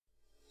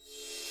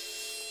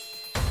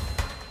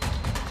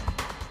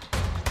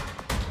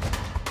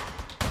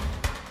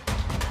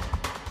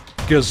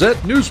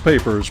Gazette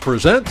Newspapers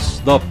presents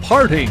the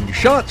Parting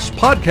Shots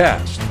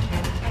Podcast.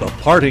 The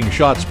Parting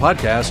Shots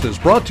Podcast is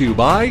brought to you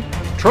by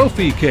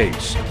Trophy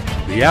Case,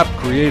 the app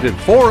created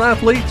for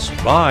athletes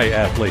by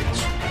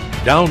athletes.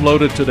 Download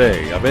it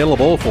today,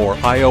 available for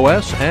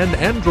iOS and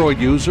Android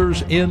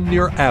users in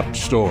your app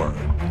store.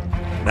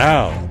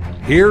 Now,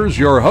 here's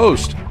your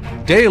host,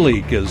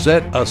 Daily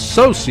Gazette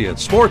Associate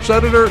Sports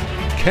Editor,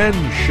 Ken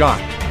Schott.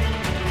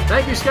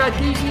 Thank you, Scott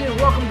Geezy, and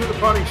welcome to the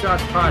Parting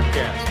Shots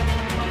Podcast.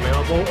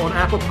 Available on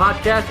Apple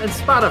Podcasts and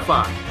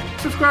Spotify.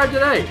 Subscribe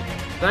today.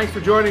 Thanks for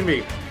joining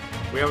me.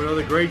 We have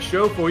another great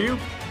show for you.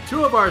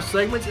 Two of our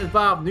segments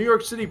involve New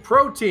York City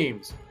pro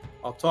teams.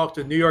 I'll talk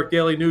to New York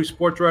Daily News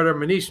sports writer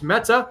Manish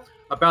Mehta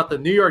about the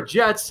New York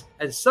Jets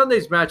and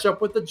Sunday's matchup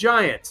with the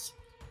Giants.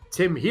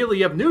 Tim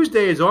Healy of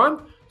Newsday is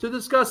on to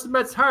discuss the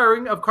Mets'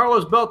 hiring of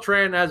Carlos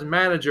Beltran as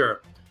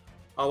manager.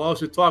 I'll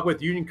also talk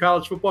with Union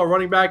College football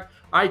running back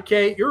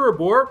IK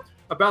Urabor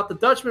about the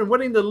Dutchman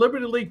winning the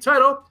Liberty League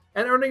title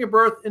and earning a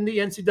berth in the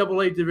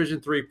NCAA Division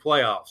III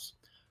playoffs.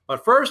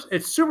 But first,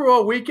 it's Super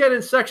Bowl weekend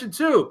in Section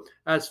 2,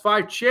 as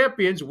 5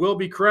 champions will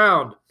be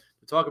crowned.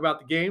 To talk about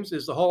the games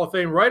is the Hall of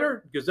Fame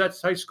writer,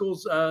 Gazette's High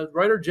School's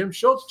writer, Jim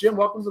Schultz. Jim,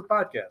 welcome to the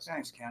podcast.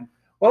 Thanks, Ken.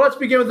 Well, let's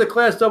begin with the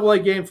Class AA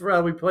game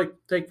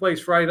take place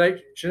Friday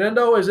night.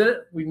 Shenandoah is in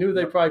it. We knew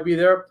they'd probably be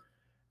there.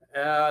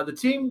 The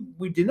team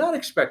we did not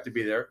expect to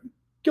be there,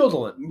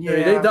 Guilderland.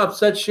 Yeah. They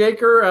upset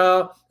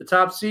Shaker, the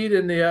top seed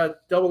in the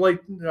AA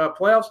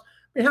playoffs.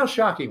 I mean, how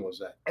shocking was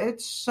that? It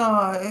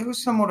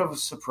was somewhat of a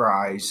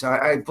surprise.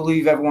 I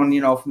believe everyone,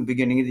 from the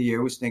beginning of the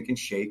year was thinking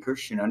Shaker,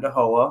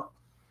 Shenandoah,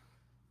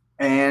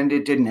 and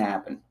it didn't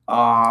happen.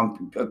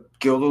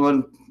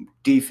 Guilderland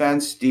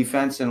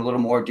defense, and a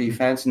little more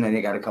defense, and then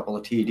they got a couple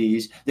of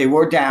TDs. They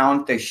were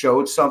down. They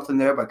showed something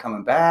there by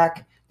coming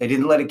back. They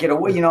didn't let it get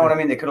away. You know what I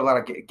mean? They could have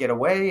let it get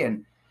away,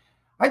 and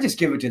I just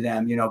give it to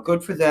them.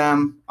 Good for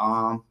them.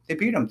 They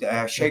beat them.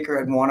 Shaker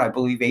had won, I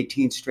believe,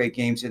 18 straight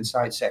games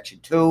inside Section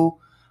 2.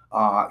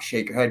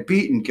 Shaker had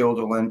beaten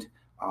Guilderland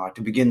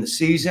to begin the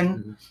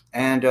season,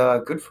 and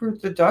good for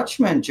the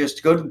Dutchmen.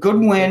 Just good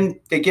win.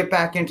 They get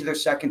back into their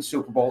second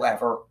Super Bowl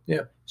ever.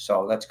 Yeah,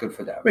 so that's good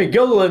for them. I mean,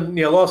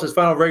 Guilderland, lost his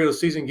final regular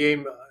season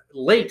game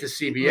late to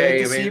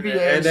CBA.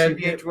 And then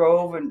CBA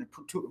drove, and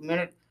 2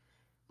 minutes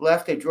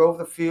left. They drove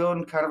the field,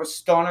 and kind of a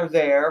stunner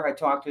there. I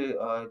talked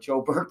to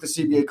Joe Burke, the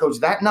CBA coach,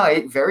 that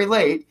night, very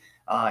late.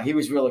 He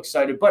was real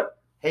excited, but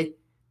hey,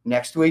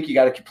 next week you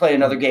got to play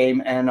another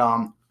game, and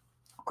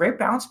great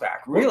bounce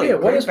back, really. Yeah,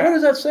 what does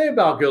that say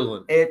about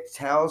Guilderland? It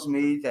tells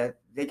me that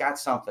they got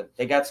something.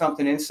 They got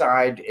something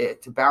inside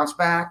to bounce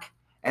back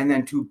and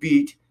then to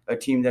beat a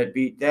team that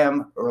beat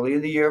them early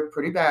in the year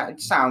pretty bad,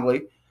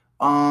 soundly.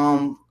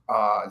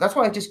 That's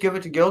why I just give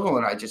it to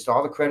Guilderland.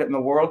 All the credit in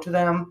the world to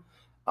them.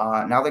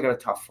 Now they got a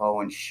tough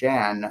foe in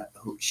Shenandoah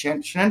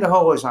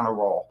is on a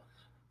roll.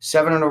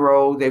 7 in a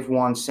row they've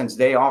won since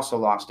they also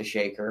lost to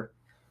Shaker.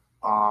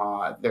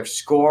 They're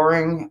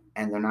scoring,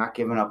 and they're not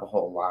giving up a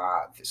whole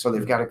lot. So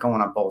they've got it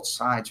going on both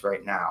sides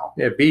right now.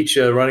 Yeah, Beach,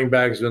 running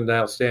back, has been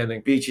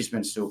outstanding. Beach has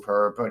been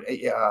superb. But,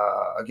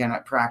 again,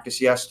 at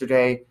practice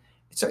yesterday,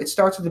 it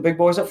starts with the big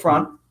boys up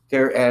front.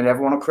 And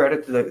everyone will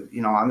credit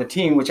on the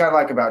team, which I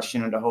like about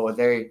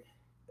Shenandoah.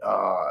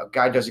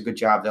 Guy does a good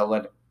job. They'll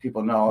let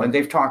people know. And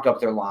they've talked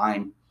up their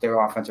line, their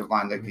offensive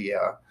line.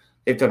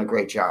 They've done a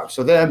great job.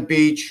 So then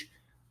Beach,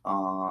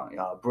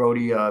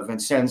 Brody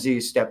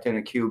Vincenzi stepped in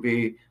at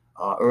QB.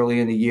 Early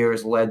in the year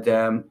has led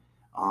them.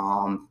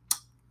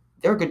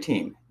 They're a good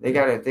team. They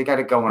got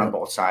it going on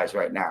both sides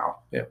right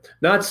now. Yeah.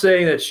 Not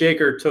saying that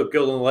Shaker took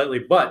Guilderland lightly,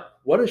 but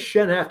what does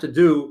Shen have to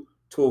do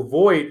to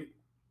avoid,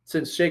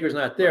 since Shaker's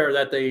not there,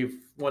 that they've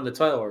won the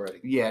title already?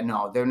 Yeah,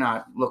 no, they're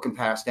not looking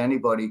past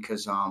anybody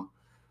because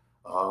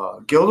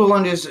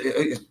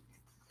Guilderland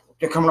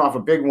they're coming off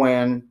a big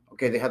win.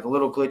 Okay, they had the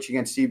little glitch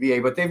against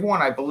CBA, but they've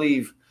won, I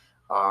believe,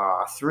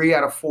 3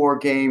 out of 4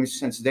 games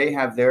since they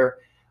have their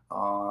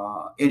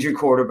injured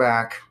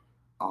quarterback.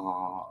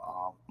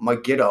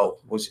 Mike Giddo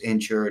was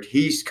injured.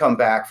 He's come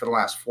back for the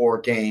last 4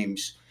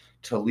 games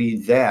to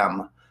lead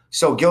them.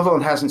 So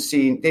Guilderland hasn't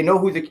seen. They know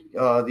who the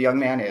young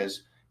man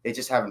is. They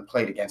just haven't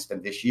played against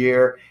him this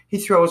year. He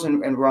throws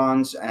and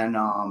runs, and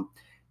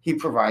he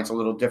provides a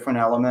little different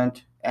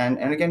element. And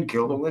again,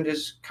 Guilderland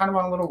is kind of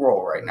on a little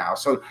roll right now.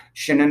 So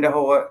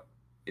Shenandoah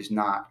is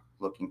not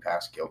looking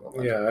past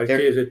Guilderland. Yeah,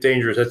 it's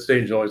dangerous. That's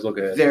dangerous to always look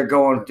at it. They're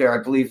going there.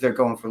 I believe they're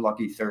going for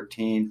lucky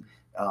 13.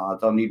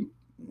 They'll need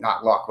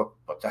not luck,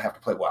 but they have to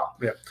play well.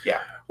 Yeah.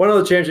 One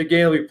other championship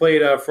game will be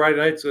played Friday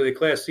night. So the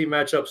Class C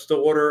matchup,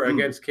 Stillwater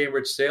against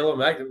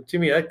Cambridge-Salem. To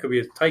me, that could be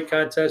a tight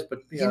contest. But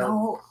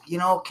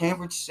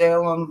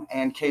Cambridge-Salem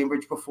and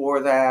Cambridge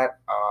before that,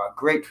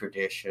 great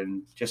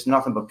tradition. Just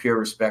nothing but pure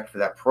respect for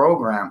that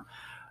program.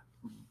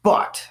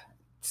 But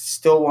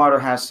Stillwater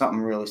has something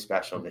really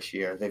special this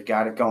year. They've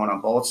got it going on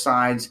both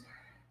sides.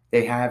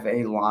 They have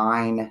a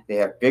line. They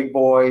have big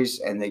boys,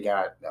 and they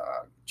got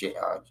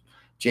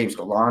James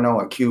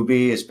Galarno, a QB,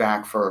 is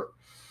back for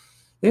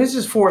 – this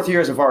is his 4th year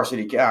as a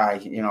varsity guy,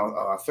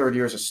 3rd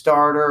year as a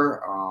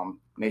starter.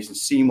 Mason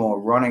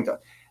Seymour running.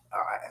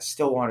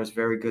 Stillwater is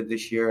very good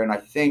this year, and I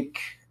think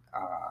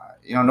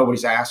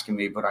nobody's asking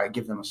me, but I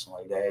give them a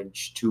slight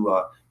edge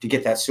to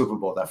get that Super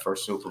Bowl, that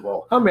first Super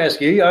Bowl. I'm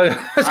asking you. I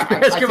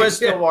think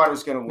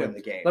Stillwater's going to win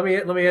the game. Let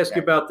me ask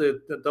you about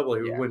the double.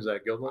 Who wins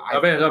that, Gilden?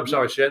 I'm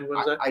sorry, Shen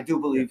wins that. I do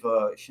believe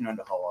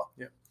Shenandoah.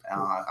 Yeah.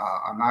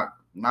 I'm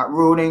not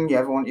rooting.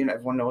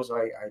 Everyone knows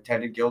I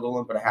attended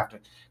Guilderland, but I have to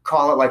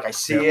call it like I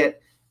see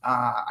it.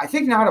 I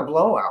think not a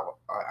blowout.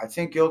 I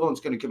think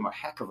Guilderland's going to give them a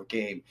heck of a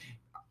game.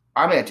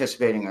 I'm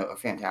anticipating a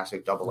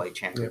fantastic Double-A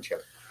championship.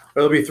 Yeah.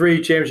 There'll be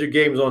 3 championship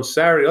games on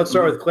Saturday. Let's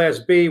start with Class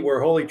B,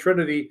 where Holy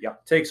Trinity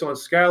takes on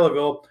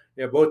Schuylerville.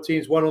 Both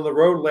teams won on the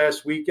road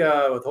last week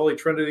with Holy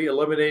Trinity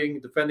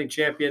eliminating defending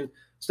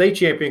state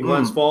champion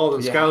Glens Falls,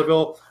 and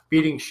Schuylerville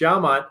beating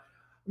Chaumont.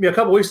 A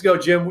couple weeks ago,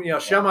 Jim,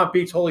 Chaumont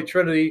beats Holy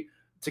Trinity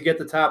to get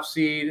the top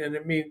seed, and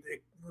the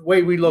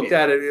way we looked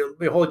at it,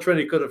 Holy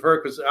Trinity could have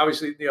hurt because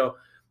obviously, they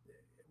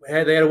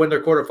had to win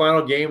their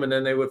quarterfinal game, and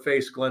then they would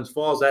face Glens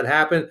Falls. That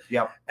happened.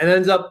 Yep. And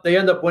they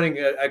end up winning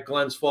at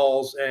Glens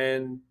Falls,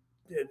 and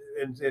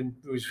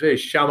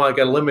Chaumont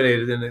got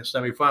eliminated in the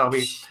semifinal.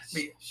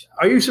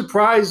 Are you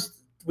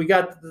surprised we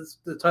got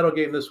the title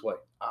game this way?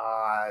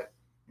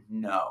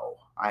 No,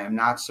 I am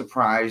not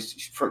surprised.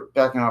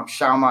 Backing up,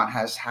 Chaumont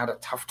has had a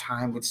tough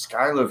time with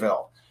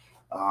Schuylerville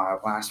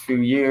last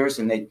few years,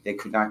 and they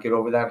could not get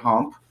over that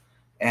hump.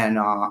 And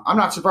I'm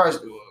not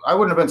surprised. I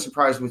wouldn't have been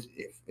surprised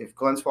if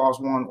Glens Falls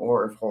won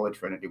or if Holy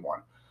Trinity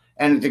won.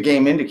 And the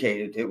game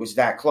indicated it was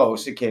that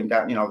close. It came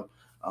down,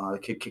 the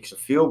kid kicks a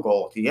field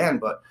goal at the end,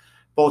 but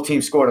both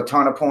teams scored a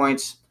ton of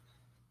points.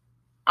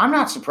 I'm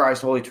not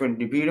surprised Holy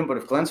Trinity beat them, but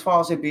if Glens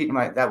Falls had beaten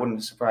them, that wouldn't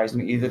have surprised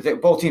me either.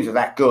 Both teams are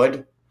that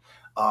good.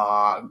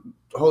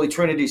 Holy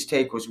Trinity's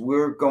take was,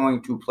 we're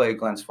going to play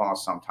Glens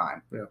Falls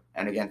sometime. Yeah.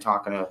 And again,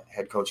 talking to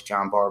head coach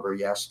John Barber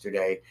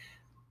yesterday,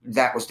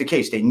 that was the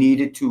case. They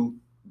needed to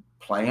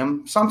play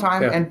them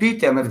sometime and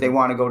beat them if they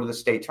want to go to the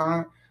state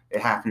tournament.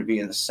 It happened to be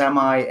in the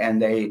semi,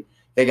 and they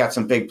got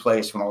some big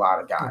plays from a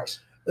lot of guys.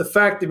 The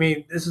fact,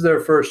 this is their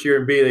first year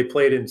in B. They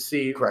played in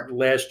C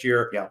last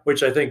year,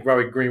 which I think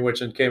probably Greenwich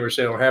and Cambridge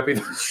State are happy.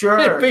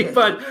 Sure.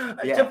 But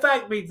the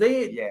fact, they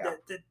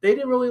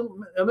didn't really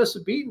miss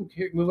a beat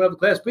moving up to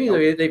Class B.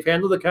 Nope. They've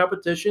handled the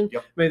competition.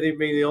 Yep.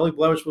 The only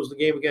blemish was the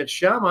game against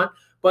Chaumont.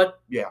 But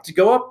to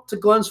go up to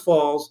Glens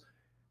Falls,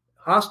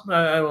 I don't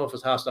know if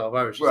it's hostile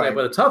environment, say,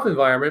 but a tough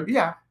environment.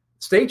 Yeah.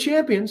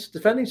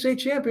 Defending state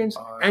champions,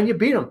 and you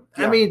beat them.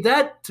 Yeah.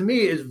 That to me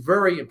is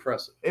very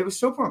impressive. It was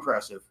super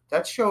impressive.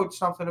 That showed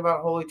something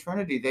about Holy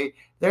Trinity.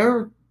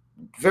 They're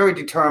very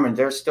determined.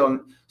 They're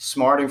still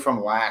smarting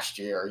from last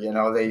year.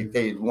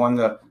 They won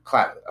the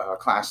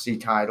Class C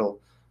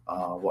title,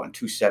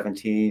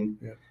 2017,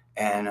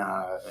 and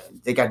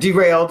they got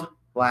derailed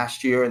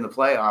last year in the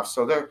playoffs.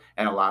 So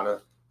and a lot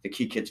of the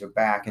key kids are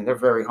back, and they're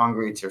very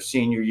hungry. It's their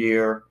senior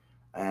year,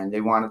 and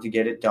they wanted to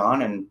get it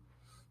done. And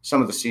some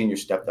of the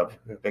seniors stepped up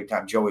big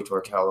time. Joey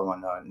Tortello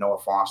and Noah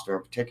Foster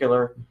in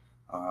particular.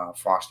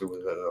 Foster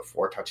with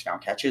 4 touchdown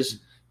catches.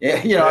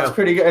 It's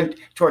pretty good. And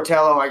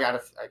Tortello, I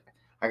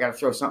gotta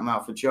throw something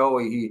out for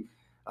Joey. He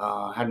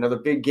had another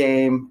big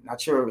game. Not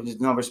sure of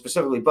his number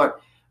specifically, but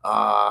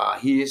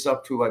he is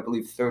up to, I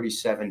believe,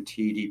 37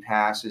 TD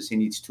passes. He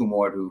needs 2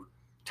 more to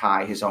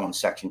tie his own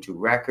Section 2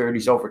 record.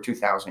 He's over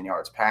 2,000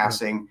 yards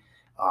passing.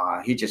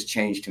 He just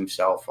changed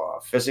himself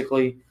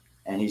physically,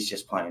 and he's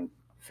just playing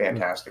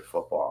fantastic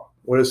football.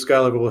 What does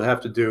Schuylerville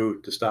have to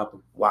do to stop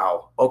them?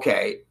 Wow.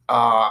 Okay.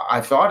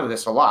 I've thought of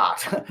this a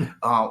lot.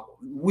 I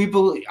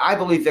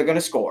believe they're going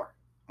to score.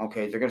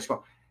 Okay. They're going to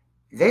score.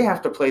 They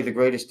have to play the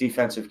greatest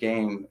defensive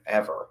game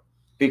ever,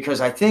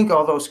 because I think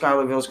although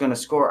Schuylerville is going to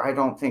score, I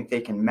don't think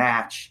they can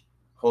match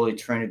Holy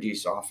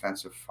Trinity's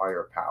offensive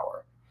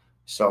firepower.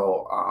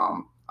 So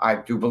I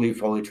do believe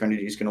Holy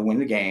Trinity is going to win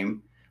the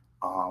game.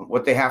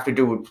 What they have to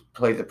do would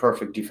play the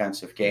perfect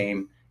defensive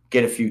game,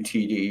 get a few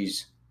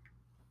TDs.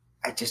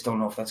 I just don't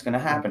know if that's going to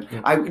happen.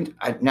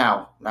 Yeah.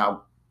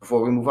 Now,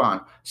 before we move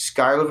on,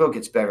 Schuylerville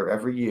gets better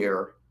every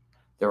year.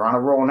 They're on a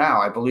roll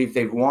now. I believe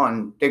they've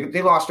won.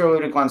 They lost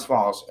earlier to Glens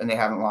Falls, and they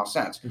haven't lost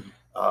since.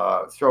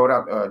 Mm-hmm. Throw it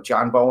up.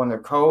 John Bowen, their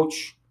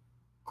coach.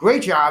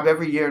 Great job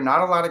every year.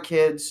 Not a lot of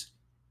kids,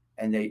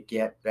 and they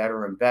get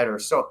better and better.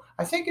 So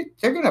I think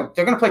they're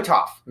gonna play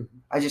tough. Mm-hmm.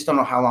 I just don't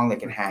know how long they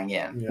can hang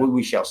in. Yeah.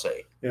 We shall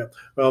see. Yeah.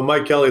 Well,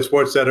 Mike Kelly of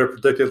Sports Center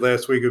predicted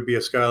last week it would be a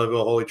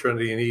Schuylerville Holy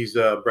Trinity, and he's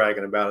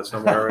bragging about it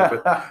somewhere.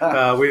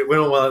 But we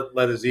don't want to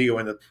let his ego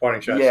in the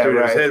parting shot studio.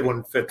 Right. His head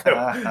wouldn't fit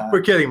there.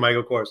 We're kidding, Mike,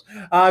 of course.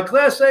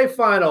 Class A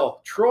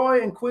final,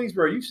 Troy and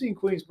Queensbury. You've seen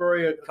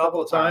Queensbury a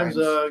couple of times.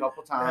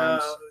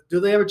 Do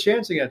they have a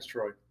chance against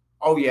Troy?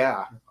 Oh,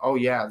 yeah.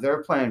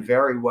 They're playing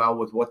very well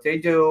with what they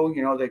do.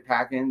 They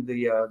pack in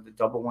the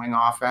double wing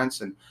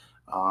offense, and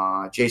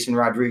Jason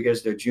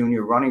Rodriguez, their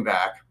junior running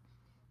back,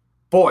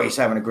 boy, he's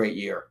having a great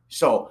year.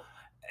 So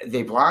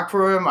they block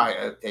for him.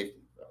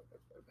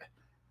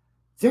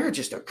 They're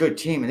just a good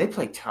team, and they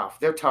play tough.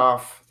 They're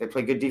tough. They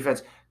play good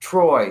defense.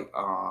 Troy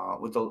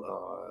with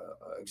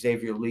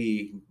Xavier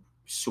Lee,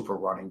 super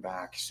running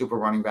back.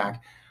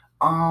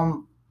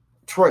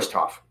 Troy's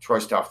tough.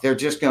 They're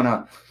just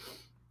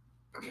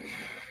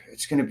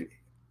it's gonna be,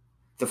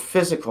 the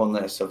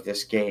physicalness of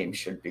this game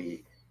should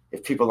be,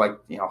 if people like,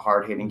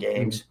 hard hitting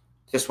games,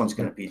 this one's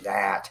gonna be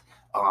that.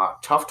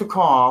 Tough to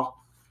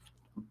call.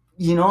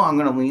 I'm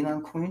gonna lean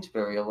on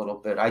Queensbury a little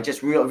bit. I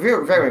just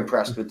very, very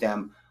impressed with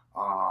them.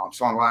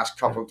 So on the last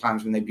couple of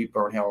times when they beat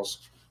Burnt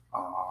Hills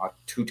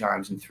 2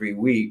 times in 3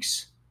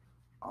 weeks,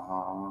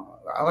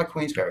 I like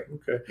Queensbury.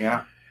 Okay.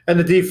 Yeah. And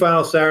the D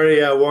final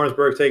Saturday,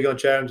 Warrensburg taking on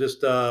Chatham.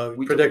 Just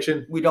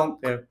prediction. We don't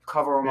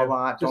cover them a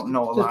lot. Don't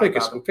know a lot pick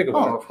about them. Pick a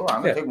of course.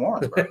 I'm going to take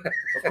Warrensburg.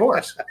 Of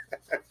course.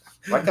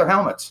 Like their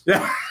helmets.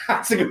 Yeah,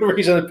 that's a good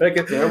reason to pick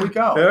it. There we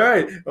go. All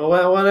right.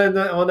 Well,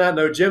 on that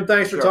note, Jim,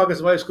 thanks for talking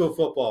some high school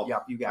football.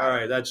 Yep, you got it. All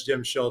right, that's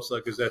Jim Schultz,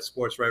 the Gazette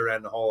sports writer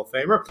and the Hall of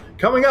Famer.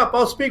 Coming up,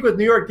 I'll speak with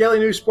New York Daily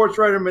News sports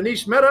writer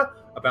Manish Mehta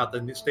about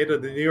the state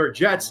of the New York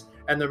Jets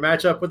and their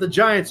matchup with the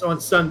Giants on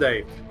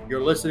Sunday.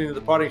 You're listening to the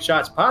Parting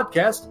Shots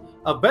podcast,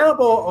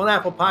 available on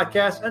Apple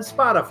Podcasts and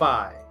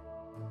Spotify.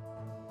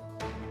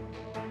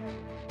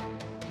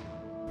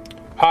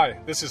 Hi,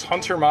 this is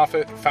Hunter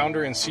Moffett,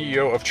 founder and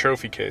CEO of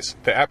Trophy Case,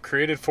 the app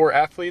created for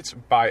athletes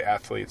by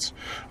athletes.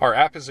 Our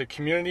app is a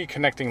community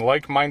connecting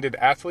like-minded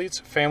athletes,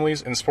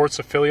 families, and sports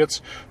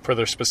affiliates for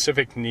their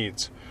specific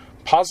needs.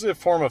 Positive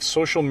form of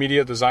social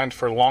media designed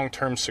for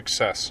long-term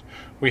success.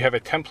 We have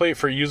a template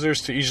for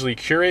users to easily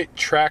curate,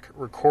 track,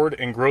 record,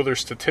 and grow their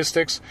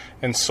statistics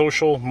and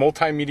social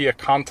multimedia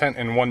content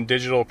in one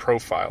digital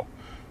profile.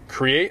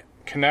 Create,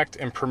 connect,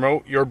 and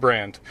promote your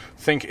brand.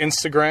 Think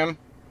Instagram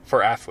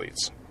for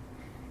athletes.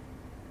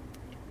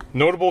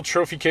 Notable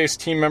Trophy Case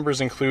team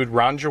members include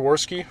Ron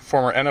Jaworski,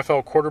 former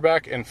NFL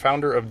quarterback and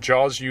founder of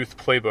Jaws Youth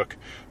Playbook,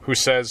 who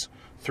says,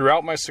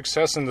 "Throughout my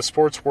success in the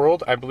sports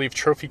world, I believe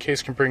Trophy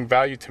Case can bring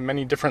value to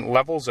many different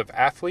levels of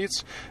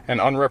athletes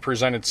and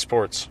unrepresented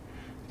sports.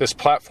 This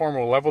platform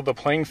will level the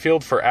playing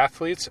field for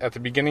athletes at the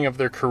beginning of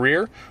their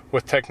career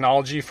with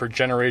technology for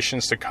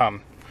generations to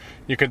come.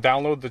 You can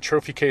download the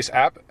Trophy Case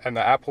app at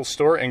the Apple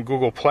Store and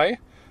Google Play.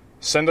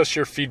 Send us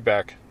your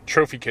feedback.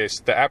 Trophy Case,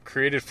 the app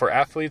created for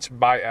athletes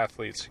by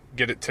athletes.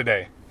 Get it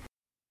today."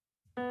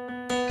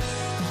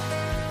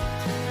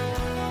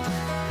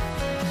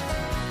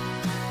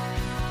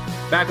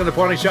 Back on the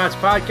Parting Shots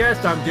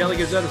podcast, I'm Daily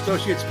Gazette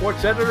Associate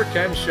Sports Editor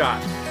Ken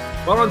Schott.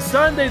 Well, on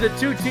Sunday, the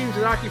two teams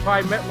that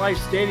occupy MetLife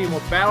Stadium will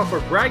battle for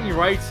bragging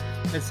rights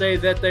and say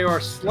that they are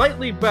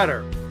slightly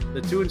better.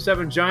 The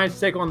 2-7 Giants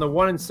take on the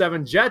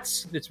 1-7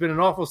 Jets. It's been an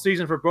awful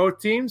season for both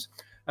teams.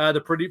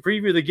 The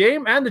preview of the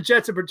game and the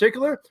Jets in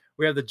particular,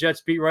 we have the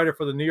Jets beat writer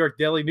for the New York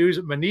Daily News,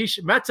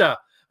 Manish Mehta.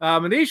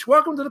 Manish,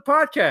 welcome to the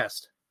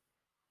podcast.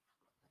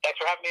 Thanks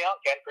for having me on,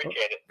 Ken.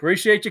 Appreciate it.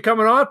 Appreciate you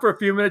coming on for a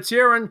few minutes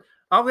here. And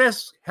I'll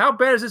ask, how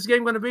bad is this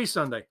game going to be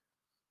Sunday?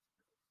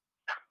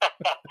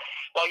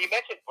 Well, you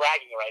mentioned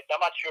bragging rights.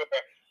 I'm not sure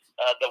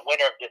the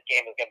winner of this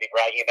game is going to be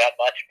bragging that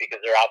much because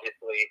they're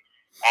obviously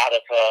out of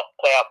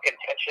playoff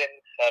contention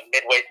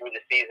midway through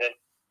the season.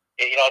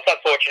 It's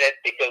unfortunate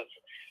because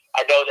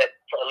I know that,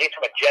 at least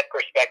from a Jet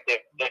perspective,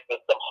 there's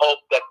some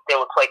hope that they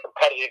would play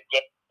competitive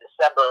games in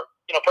December.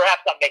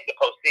 Perhaps not make the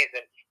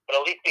postseason, but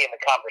at least be in the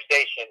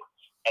conversation.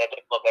 And it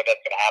doesn't look like that's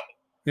going to happen.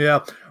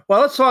 Yeah.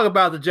 Well, let's talk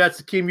about the Jets,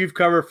 the team you've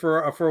covered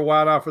for a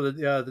while now for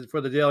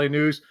the Daily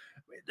News.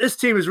 This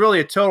team is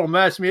really a total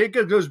mess. I mean, it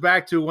goes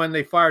back to when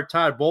they fired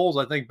Todd Bowles.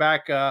 I think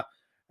back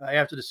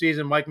after the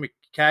season, Mike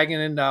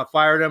McCagnon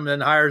fired him, and then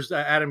hires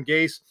Adam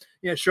Gase.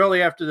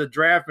 Shortly after the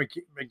draft,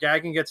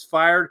 McCagnon gets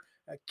fired.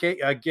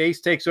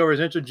 Gase takes over as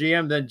interim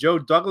GM. Then Joe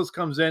Douglas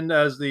comes in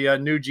as the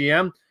new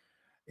GM.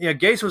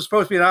 Gase was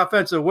supposed to be an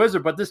offensive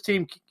wizard, but this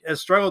team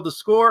has struggled to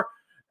score.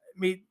 I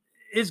mean,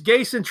 is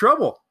Gase in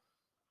trouble?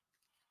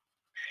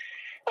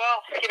 Well,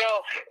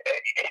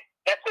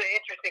 that's an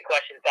interesting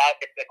question.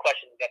 It's a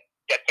question that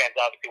Jet fans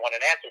obviously want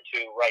an answer to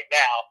right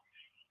now.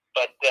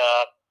 But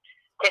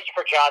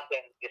Christopher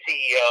Johnson, the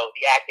CEO,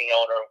 the acting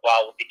owner,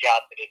 while Woody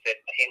Johnson is in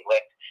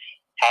England,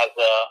 has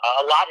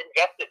a lot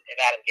invested in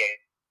Adam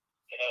Gase.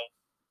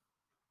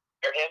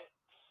 Hired him,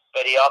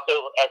 but he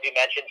also, as you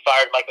mentioned,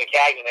 fired Mike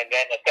McCagnon and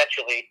then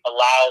essentially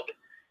allowed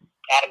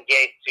Adam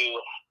Gase to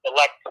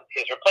elect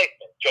his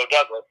replacement, Joe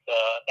Douglas.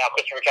 Now,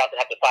 Christopher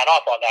Johnson had to sign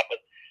off on that,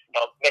 but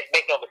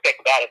make no mistake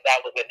about it,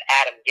 that was an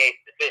Adam Gase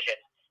decision,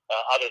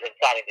 other than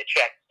signing the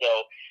check.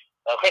 So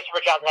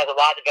Christopher Johnson has a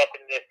lot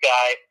invested in this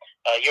guy.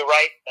 You're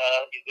right.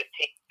 This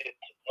team is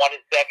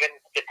 1-7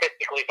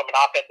 statistically from an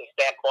offensive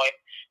standpoint.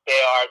 They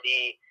are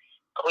the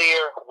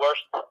clear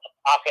worst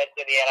offense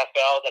in the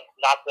NFL. That's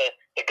not the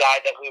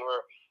guy that we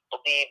were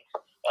believed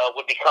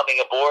would be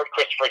coming aboard.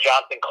 Christopher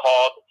Johnson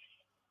called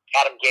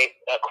Adam Gase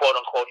a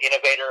quote-unquote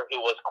innovator who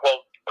was,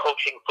 quote,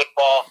 coaching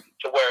football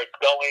to where it's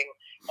going.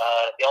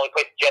 The only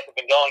place the Jets have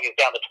been going is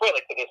down the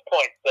toilet to this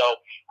point. So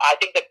I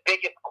think the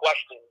biggest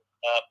question,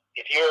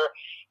 if you're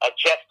a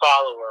Jets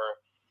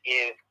follower,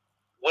 is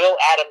will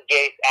Adam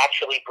Gase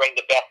actually bring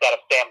the best out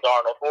of Sam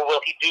Darnold, or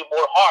will he do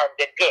more harm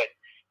than good?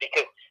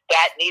 Because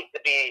that needs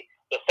to be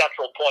the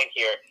central point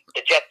here.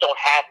 The Jets don't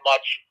have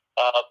much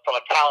from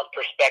a talent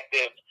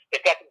perspective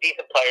they've got some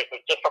decent players,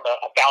 but just from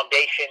a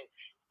foundation,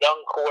 young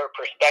core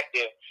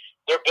perspective,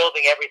 they're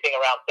building everything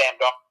around Sam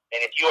Darnold.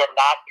 And if you are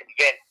not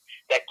convinced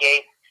that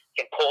Gase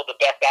can pull the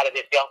best out of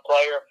this young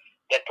player,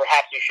 then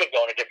perhaps you should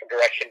go in a different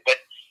direction. But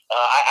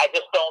I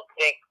just don't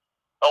think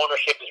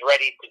ownership is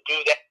ready to do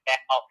that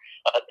now.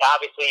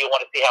 Obviously, you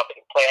want to see how it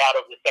can play out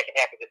over the second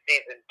half of the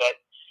season, but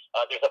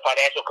there's a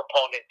financial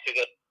component to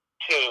the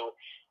two.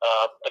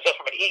 But just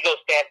from an ego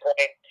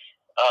standpoint,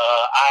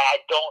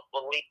 I don't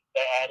believe,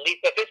 at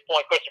least at this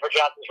point, Christopher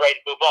Johnson's ready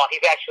to move on.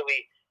 He's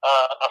actually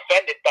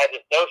offended by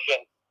this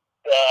notion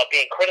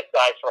being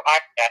criticized for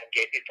hiring Adam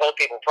Gase. He's told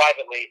people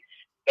privately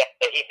that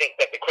he thinks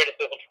that the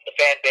criticism from the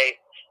fan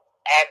base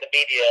and the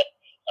media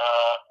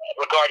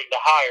regarding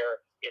the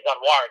hire is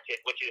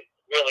unwarranted, which is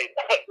really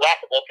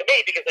laughable to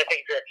me, because I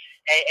think for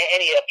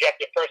any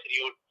objective person,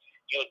 you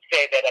would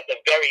say that at the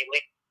very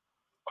least,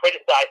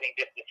 criticizing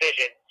this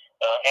decision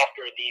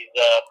after these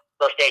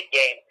first 8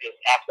 games is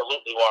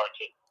absolutely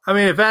warranted. I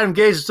mean, if Adam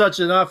Gase is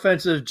such an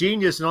offensive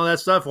genius and all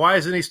that stuff,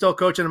 why isn't he still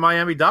coaching the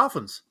Miami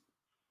Dolphins?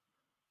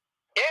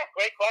 Yeah,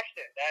 great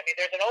question. I mean,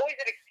 there's always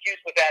an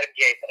excuse with Adam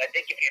Gase, and I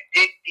think if you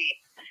dig deep,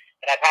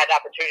 and I've had an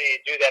opportunity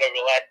to do that over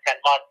the last 10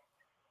 months,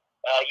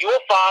 you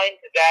will find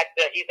that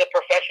he's a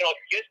professional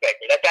excuse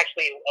maker. That's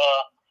actually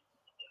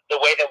the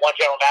way that one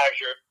general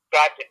manager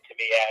described him to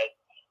me as.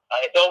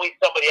 It's always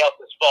somebody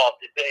else's fault.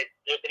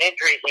 There's an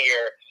injury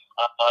here.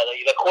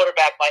 The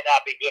quarterback might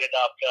not be good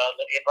enough.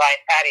 In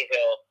Ryan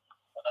Tannehill,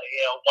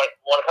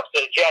 when it comes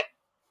to the Jets,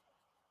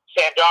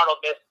 Sam Darnold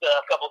missed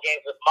a couple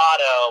games with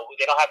mono.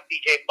 They don't have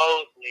C.J.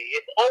 Mosley.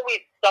 It's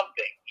always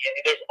something.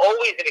 There's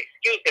always an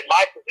excuse. And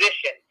my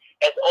position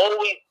has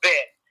always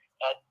been,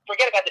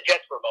 forget about the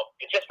Jets for a moment,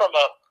 it's just from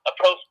a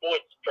pro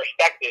sports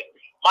perspective,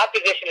 my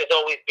position has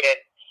always been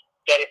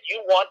that if you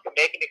want to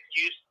make an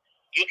excuse,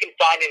 you can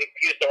find an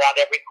excuse around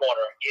every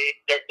corner.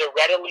 They're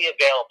readily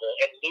available,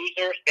 and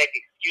losers make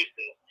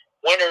excuses.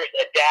 Winners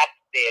adapt,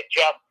 they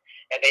adjust,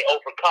 and they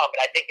overcome.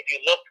 And I think if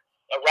you look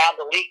around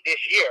the league this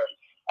year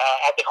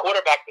at the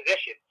quarterback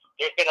position,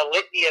 there's been a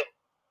litany of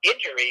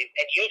injuries,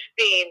 and you've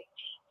seen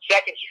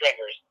second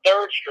stringers,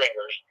 third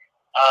stringers,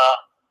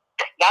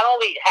 not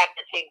only have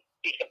their team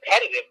be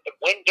competitive, but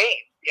win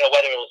games.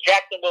 Whether it was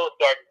Jacksonville,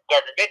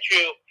 Gardner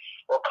Minshew,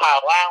 or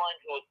Kyle Allen,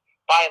 who was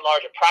by and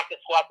large a practice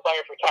squad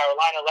player for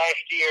Carolina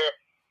last year,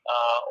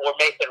 or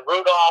Mason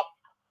Rudolph,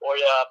 or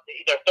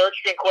their third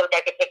string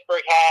quarterback that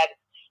Pittsburgh had,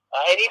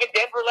 and even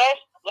Denver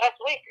last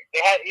week.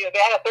 They had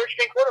a third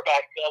string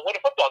quarterback win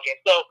a football game.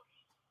 So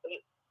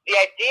the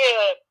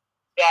idea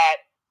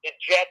that the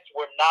Jets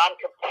were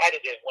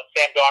non-competitive when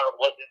Sam Darnold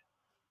wasn't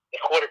the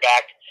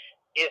quarterback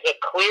is a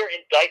clear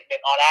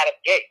indictment on Adam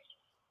Gase.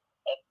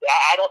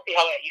 I don't see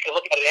how you can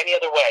look at it any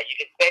other way. You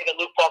can say that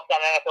Luke Falk's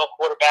not an NFL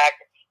quarterback.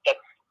 That's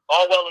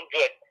all well and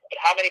good. But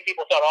how many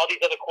people thought all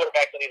these other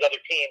quarterbacks on these other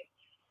teams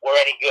were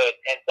any good?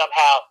 And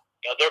somehow,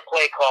 their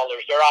play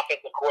callers, their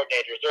offensive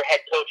coordinators, their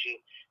head coaches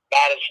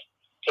managed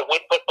to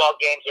win football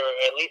games or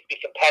at least be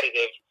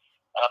competitive.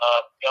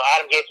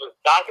 Adam Gase was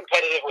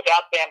non-competitive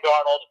without Sam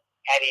Darnold,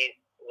 and he's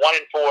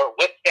 1-4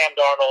 with Sam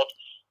Darnold.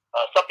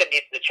 Something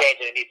needs to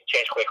change, and it needs to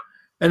change quickly.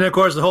 And, of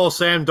course, the whole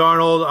Sam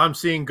Darnold, I'm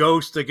seeing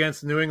ghosts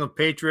against the New England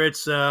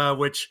Patriots,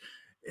 which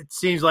it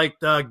seems like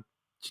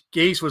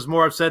Gase was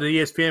more upset at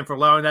ESPN for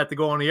allowing that to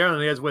go on the air than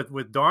he is with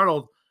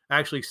Darnold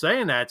actually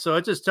saying that. So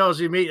it just tells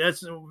you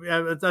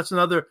that's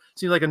another –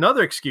 seems like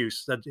another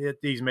excuse that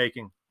he's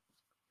making.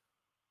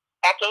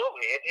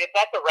 Absolutely.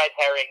 That's a red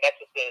herring. That's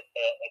just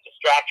a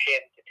distraction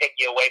to take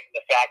you away from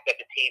the fact that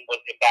the team was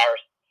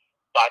embarrassed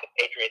by the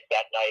Patriots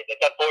that night.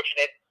 It's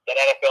unfortunate that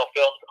NFL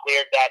Films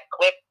cleared that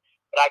clip,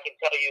 but I can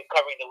tell you,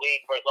 covering the league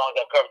for as long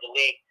as I've covered the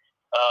league,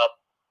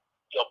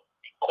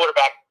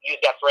 quarterbacks use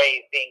that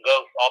phrase, seeing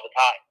ghosts, all the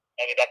time.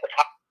 I mean, that's a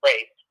common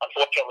phrase.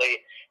 Unfortunately,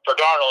 for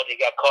Darnold, he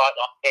got caught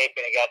on tape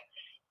and he got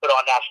put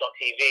on national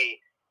TV.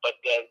 But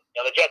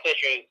the Jets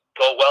issues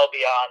go well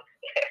beyond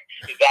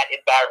that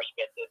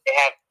embarrassment. They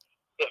have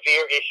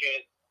severe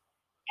issues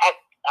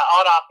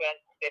on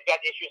offense. They've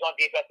got issues on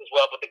defense as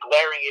well, but the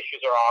glaring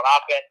issues are on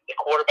offense. The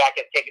quarterback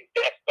has taken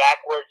steps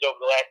backwards over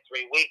the last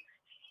 3 weeks,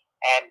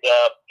 and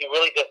he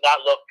really does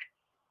not look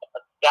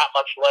that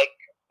much like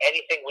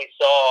anything we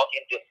saw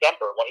in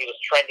December when he was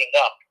trending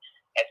up.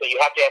 And so you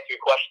have to ask the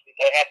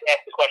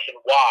question,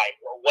 why?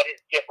 What is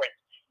different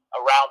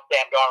around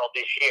Sam Darnold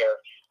this year?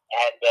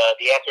 And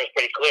the answer is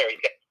pretty clear.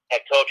 He's got a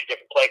head coach, a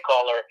different play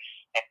caller.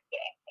 And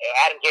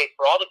Adam Gase,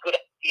 for all the good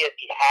ideas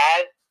he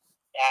has,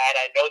 and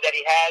I know that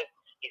he has,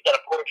 he's done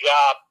a poor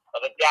job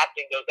of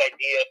adapting those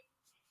ideas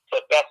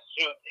to best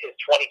suit his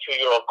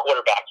 22-year-old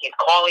quarterback. He's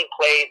calling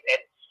plays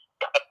and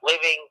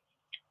living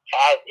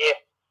as if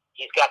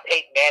he's got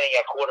Peyton Manning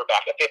at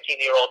quarterback, a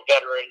 15-year-old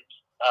veteran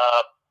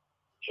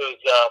who's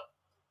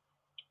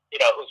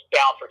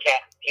bound for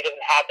camp. He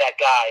doesn't have that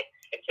guy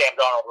in Sam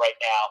Darnold right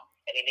now,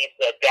 and he needs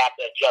to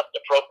adapt and adjust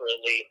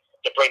appropriately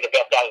to bring the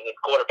best out of this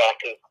quarterback.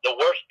 Because the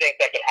worst thing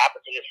that could happen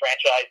to this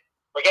franchise,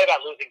 forget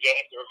about losing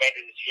games the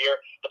remainder of this year,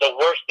 but the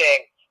worst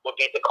thing would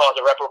be to cause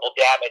irreparable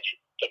damage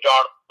to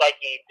Darnold's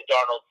psyche, to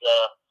Darnold's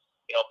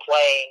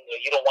playing.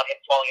 You don't want him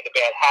falling into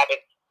bad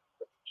habits.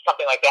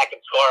 Something like that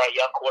can scar a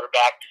young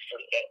quarterback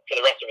for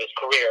the rest of his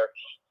career.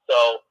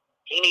 So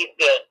he needs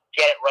to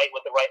get it right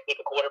with the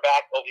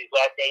quarterback over these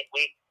last 8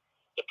 weeks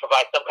to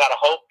provide some kind of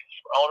hope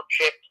for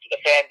ownership, to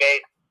the fan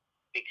base,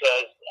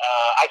 because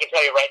I can tell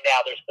you right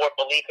now, there's more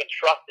belief and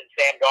trust in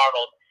Sam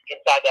Darnold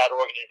inside that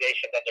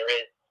organization than there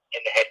is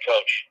in the head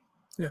coach.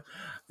 Yeah.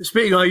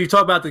 Speaking of, you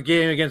talk about the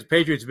game against the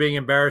Patriots being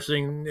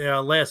embarrassing.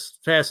 This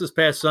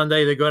past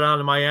Sunday, they go down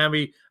to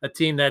Miami, a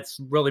team that's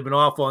really been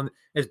awful and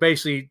is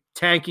basically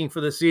tanking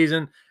for the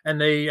season, and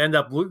they end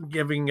up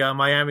giving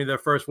Miami their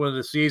first win of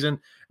the season.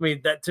 I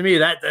mean, that to me,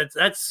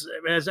 that's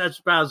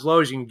about as low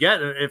as you can get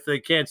if they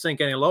can't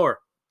sink any lower.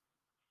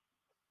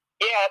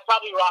 Yeah, it's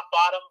probably rock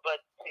bottom,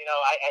 but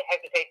I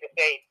hesitate to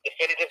say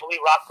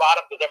definitively rock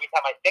bottom, because every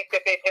time I think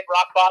that they've hit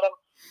rock bottom,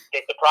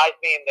 they surprise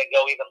me and then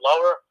go even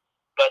lower.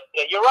 But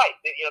you're right.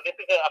 This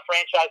is a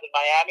franchise in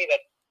Miami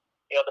that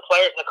the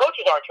players and the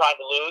coaches aren't trying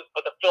to lose,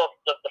 but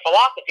the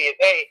philosophy is,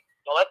 hey,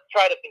 let's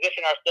try to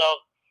position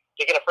ourselves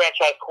to get a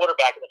franchise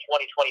quarterback in the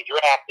 2020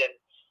 draft. And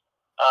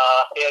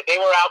they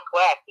were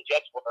outclassed, the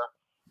Jets were,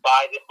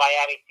 by this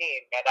Miami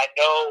team. And I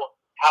know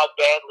how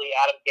badly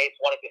Adam Gase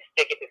wanted to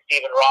stick it to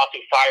Stephen Ross,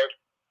 who fired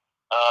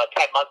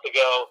 10 months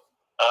ago.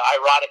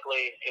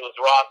 Ironically, it was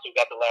Ross who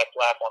got the last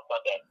laugh on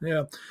Sunday.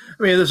 Yeah.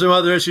 I mean, there's some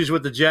other issues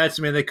with the Jets.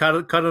 I mean, they cut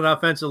an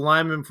offensive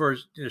lineman for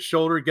his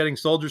shoulder, getting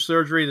shoulder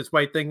surgery,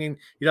 despite thinking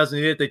he doesn't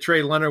need it. They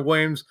trade Leonard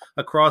Williams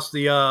across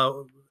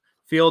the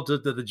field to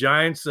the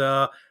Giants,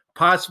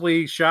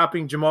 possibly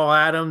shopping Jamal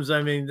Adams.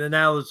 I mean,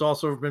 now there's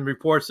also been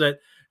reports that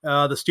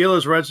the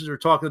Steelers are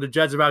talking to the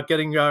Jets about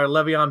getting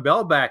Le'Veon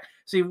Bell back.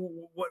 See,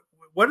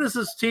 what is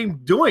this team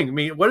doing? I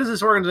mean, what is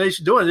this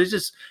organization doing?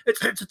 It's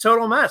a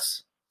total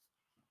mess.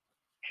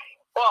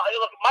 Well,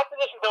 look, my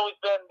position's always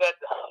been that,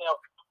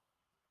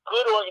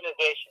 good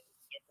organizations,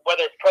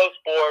 whether it's pro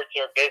sports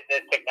or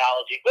business,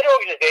 technology, good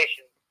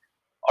organizations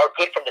are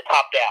good from the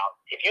top down.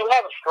 If you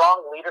have a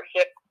strong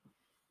leadership,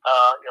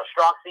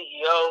 strong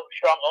CEO,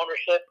 strong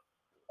ownership,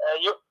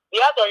 the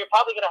odds are you're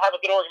probably going to have a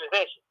good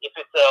organization. If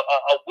it's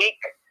a weak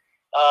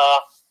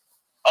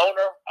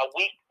owner, a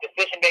weak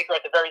decision maker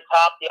at the very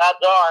top, the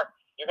odds are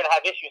you're going to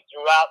have issues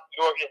throughout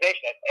your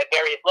organization at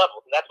various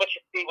levels. And that's what you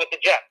see with the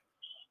Jets.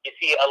 You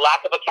see a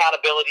lack of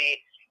accountability.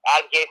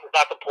 Adam Gase has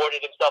not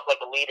comported himself like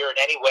a leader in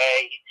any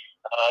way.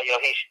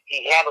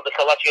 He handled the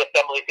Kelechi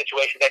Assembly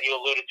situation that you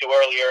alluded to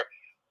earlier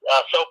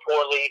so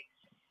poorly.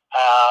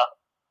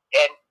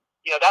 And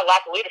that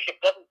lack of leadership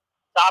doesn't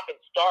stop and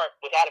start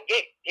with Adam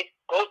Gase. It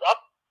goes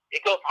up.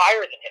 It goes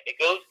higher than him. It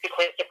goes to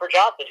Christopher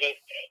Johnson, who's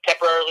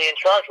temporarily in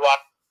charge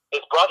while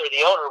his brother,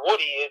 the owner,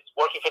 Woody, is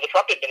working for the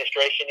Trump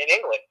administration in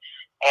England.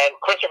 And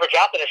Christopher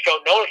Johnson has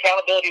shown no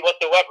accountability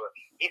whatsoever.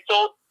 He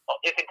sold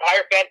his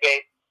entire fan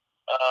base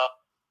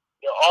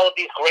all of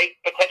these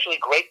potentially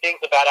great things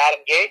about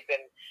Adam Gase.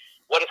 And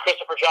what has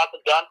Christopher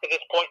Johnson done to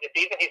this point in the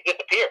season? He's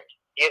disappeared.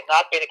 He has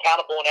not been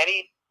accountable in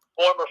any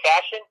form or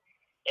fashion.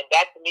 And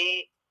that, to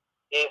me,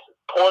 is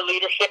poor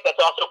leadership.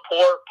 That's also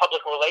poor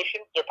public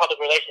relations. Their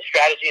public relations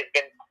strategy has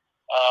been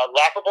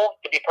laughable,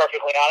 to be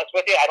perfectly honest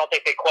with you. I don't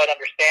think they quite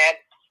understand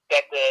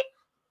that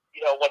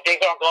when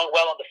things aren't going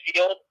well on the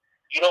field,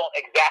 you don't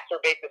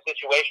exacerbate the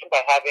situation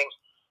by having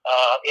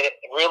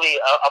really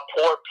a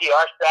poor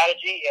PR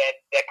strategy. And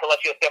that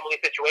Kelechi Assembly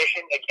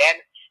situation,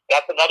 again,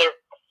 that's another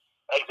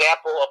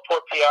example of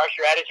poor PR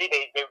strategy.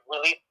 They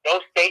released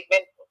no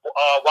statement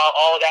while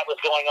all of that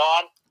was going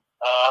on.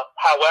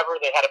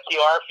 However, they had a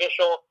PR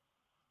official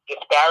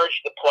disparage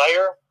the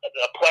player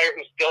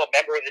who's still a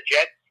member of the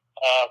Jets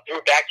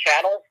through back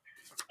channels.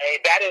 I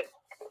mean, that is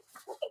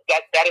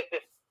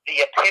just the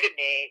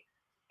epitome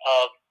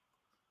of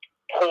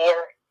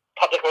poor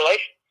public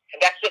relations,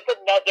 and that's just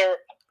another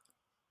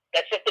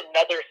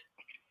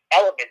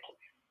element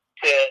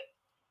to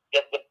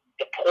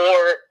the poor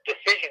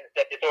decisions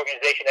that this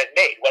organization has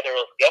made. Whether it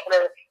was the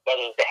governor,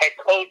 whether it was the head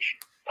coach,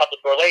 public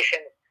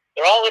relations,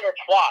 they're all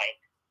intertwined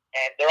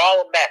and they're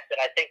all a mess. And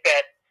I think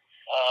that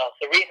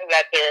the reason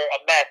that they're a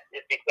mess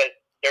is because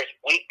there's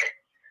weak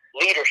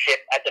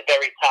leadership at the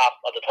very top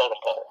of the totem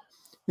pole.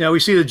 We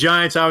see the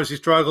Giants obviously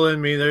struggling. I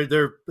mean,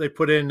 they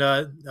put in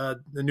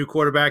the new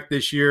quarterback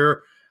this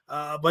year.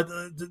 But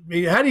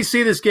how do you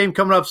see this game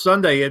coming up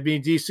Sunday? I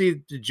mean, do you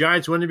see the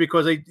Giants winning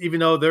because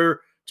even though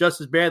they're just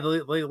as bad,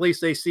 at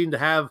least they seem to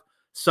have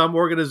some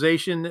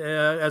organization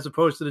as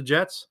opposed to the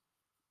Jets?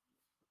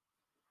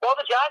 Well,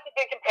 the Giants have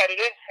been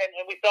competitive,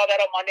 and we saw that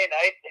on Monday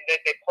night. And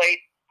they played,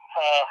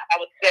 I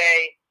would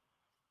say,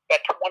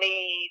 about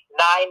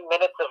 29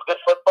 minutes of good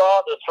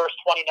football. Those first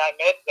 29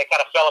 minutes, they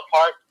kind of fell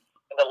apart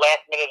in the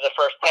last minute of the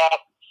first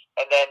half.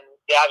 And then,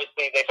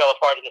 obviously, they fell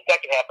apart in the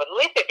second half. But at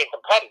least they've been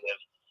competitive.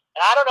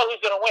 And I don't know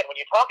who's going to win. When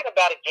you're talking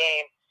about a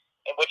game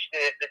in which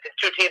the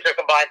two teams are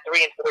combined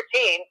 3-14,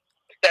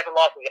 7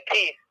 losses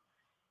apiece,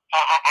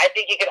 I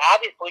think you could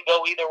obviously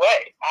go either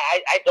way.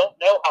 I don't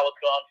know how it's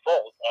going to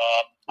unfold.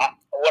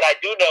 What I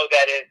do know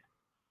that is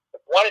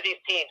if one of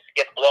these teams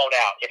gets blown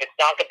out, if it's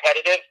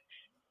non-competitive,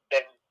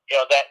 then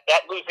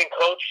that losing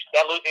coach,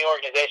 that losing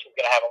organization is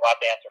going to have a lot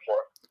to answer for.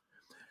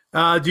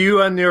 Do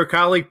you and your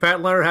colleague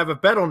Pat Leonard have a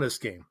bet on this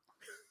game?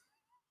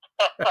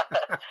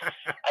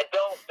 I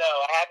don't know.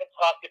 I haven't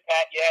talked to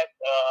Pat yet.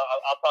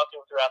 I'll talk to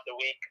him throughout the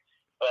week.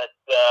 But,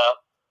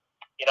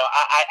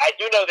 I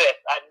do know this.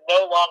 I'm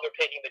no longer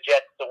picking the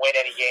Jets to win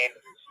any games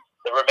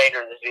the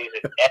remainder of the season.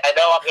 And I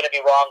know I'm going to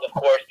be wrong, of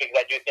course, because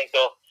I do think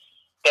they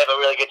have a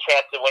really good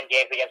chance to win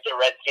games against the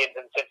Redskins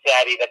and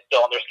Cincinnati. That's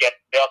still on their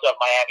schedule. They also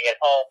have Miami at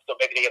home, so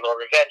maybe they get a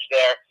little revenge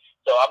there.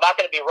 So I'm not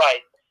going to be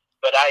right,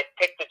 but I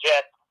picked the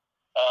Jets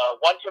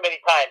one too many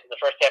times in the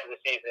first half of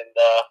the season.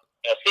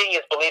 Seeing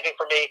is believing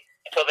for me.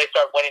 Until they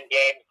start winning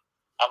games,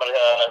 I'm going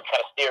to kind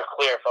of steer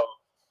clear from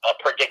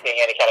predicting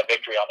any kind of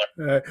victory on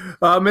there.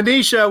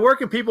 Manish, where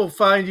can people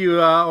find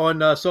you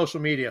on social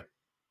media?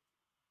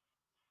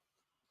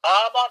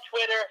 I'm on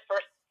Twitter,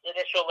 first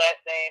initial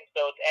last name,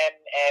 so it's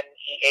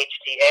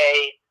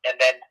MMEHTA, and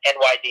then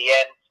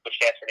NYDN, which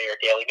stands for New York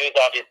Daily News,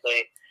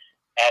 obviously.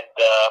 And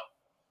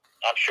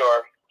I'm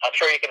sure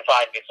you can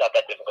find me. It's not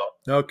that difficult.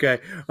 Okay,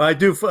 I'm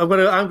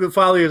gonna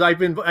follow you. I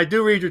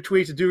do read your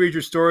tweets. I do read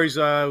your stories.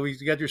 We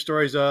get your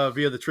stories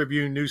via the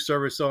Tribune news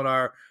service on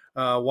our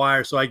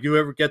wire. So I do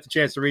ever get the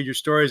chance to read your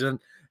stories, and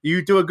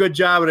you do a good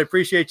job. And I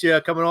appreciate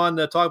you coming on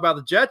to talk about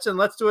the Jets. And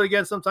let's do it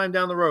again sometime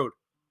down the road.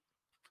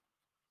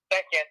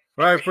 Thanks, Ken.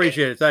 All right,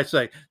 appreciate it. That's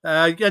say.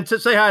 And to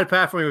say hi to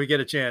Pat for me when we get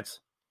a chance.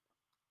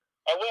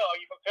 I will. Are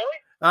you from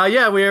Philly?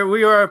 Yeah,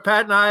 we are.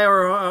 Pat and I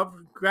are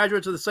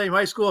graduates of the same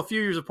high school, a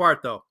few years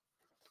apart though.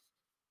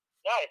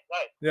 Nice.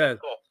 Yeah.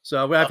 Cool.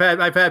 So I've had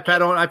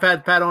Pat on. I've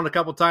had Pat on a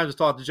couple of times to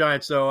talk to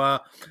Giants. So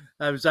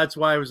that's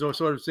why I was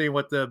sort of seeing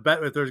what the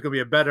bet, if there's going to be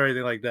a bet or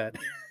anything like that.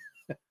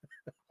 Nah,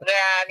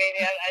 I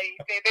mean,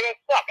 they would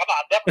suck. I'm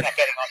definitely not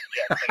betting on the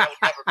Jets. I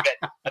would never bet.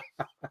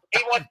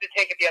 He wants to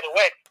take it the other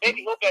way.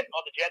 Maybe he'll bet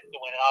on the Jets to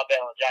win, and I'll bet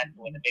on the Giants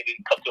to win, and maybe we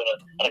can come to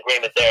an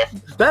agreement there.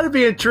 That'd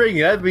be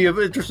intriguing. That'd be an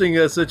interesting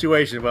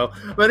situation. Well,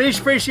 Manish,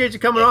 appreciate you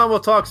coming on. We'll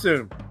talk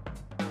soon.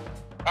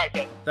 All right,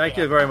 Ken. Thank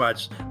you very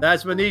much.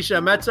 That's Manish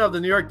Metza of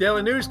the New York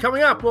Daily News.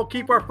 Coming up, we'll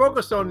keep our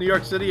focus on New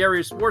York City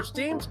area sports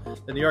teams.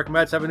 The New York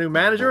Mets have a new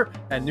manager,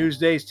 and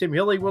Newsday's Tim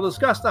Healy will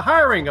discuss the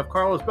hiring of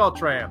Carlos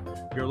Beltran.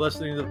 You're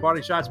listening to the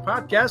Parting Shots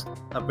podcast,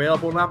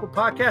 available on Apple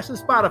Podcasts and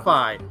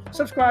Spotify.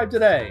 Subscribe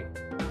today.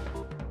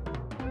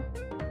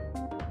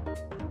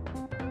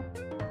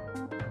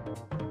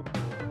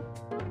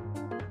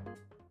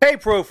 Hey,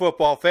 pro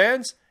football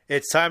fans.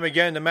 It's time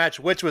again to match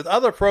wits with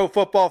other pro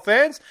football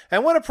fans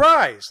and win a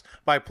prize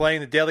by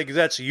playing the Daily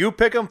Gazette's You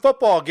Pick'em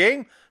football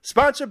game,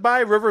 sponsored by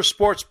River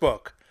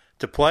Sportsbook.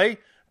 To play,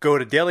 go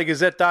to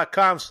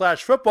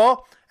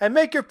dailygazette.com/football and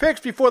make your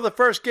picks before the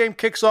first game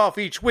kicks off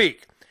each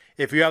week.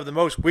 If you have the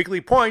most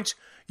weekly points,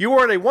 you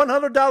earn a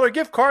 $100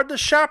 gift card to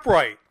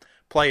ShopRite.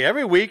 Play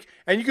every week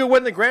and you can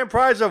win the grand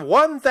prize of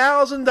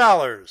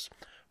 $1,000.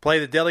 Play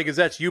the Daily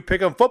Gazette's You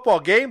Pick'em football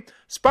game,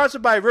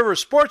 sponsored by River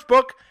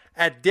Sportsbook,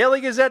 at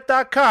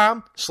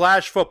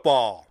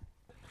dailygazette.com/football.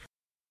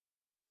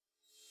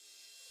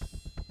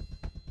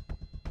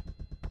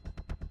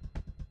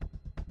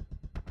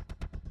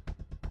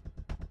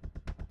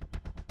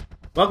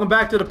 Welcome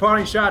back to the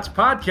Parting Shots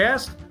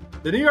podcast.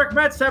 The New York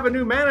Mets have a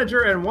new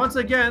manager, and once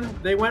again,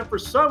 they went for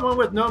someone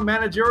with no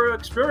managerial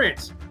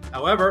experience.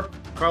 However,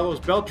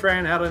 Carlos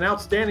Beltran had an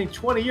outstanding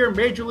 20-year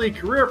Major League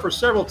career for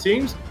several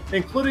teams,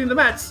 including the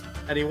Mets,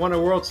 and he won a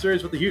World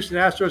Series with the Houston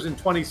Astros in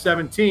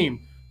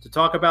 2017. To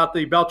talk about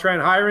the Beltran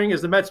hiring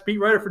is the Mets beat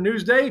writer for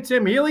Newsday,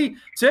 Tim Healy.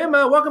 Tim,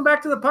 welcome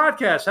back to the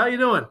podcast. How you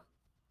doing?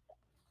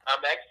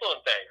 I'm excellent,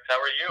 thanks. How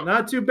are you?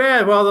 Not too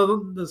bad. Well,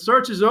 the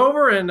search is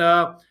over, and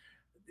there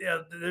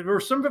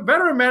were some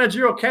veteran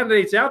managerial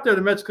candidates out there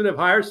the Mets could have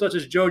hired, such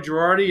as Joe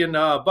Girardi and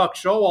Buck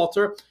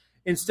Showalter.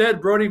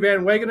 Instead, Brodie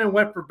Van Wagenen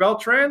went for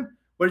Beltran.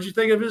 What did you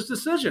think of his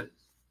decision?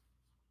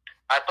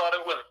 I thought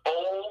it was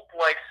bold,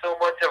 like so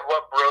much of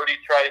what Brodie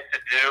tries to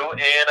do,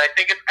 and I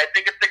think it's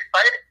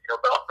exciting. You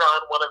know,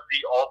 Beltran, one of the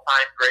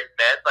all-time great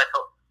Mets. I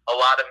know a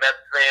lot of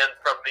Mets fans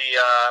from the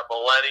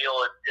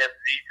millennial and Gen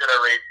Z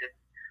generation.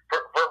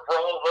 For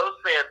all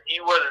those fans, he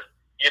was,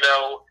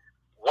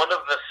 one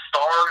of the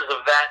stars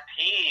of that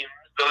team.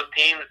 Those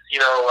teams, 05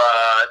 to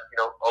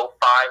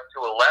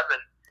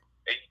 11.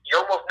 You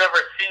almost never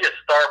see a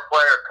star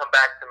player come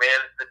back to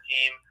manage the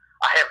team.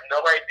 I have no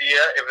idea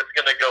if it's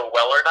going to go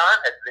well or not.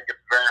 I think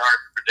it's very hard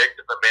to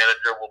predict if a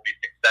manager will be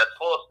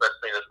successful,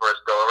 especially in his first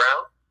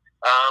go-around.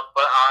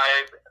 But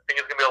I think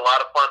it's going to be a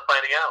lot of fun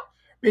finding out.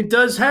 I mean,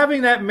 does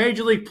having that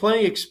Major League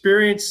playing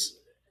experience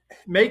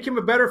make him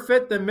a better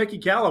fit than Mickey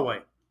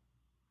Callaway?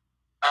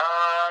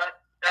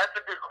 That's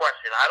a good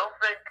question. I don't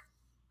think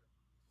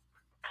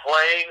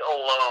playing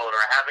alone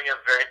or having a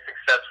very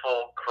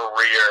successful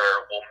career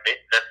will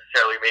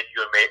necessarily make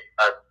you a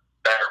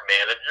better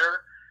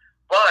manager.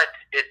 But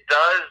it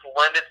does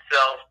lend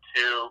itself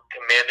to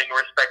commanding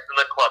respect in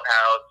the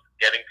clubhouse,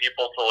 getting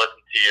people to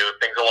listen to you,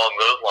 things along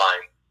those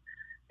lines.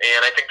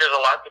 And I think there's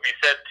a lot to be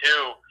said,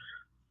 too,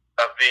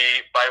 of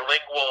the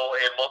bilingual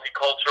and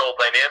multicultural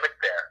dynamic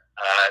there.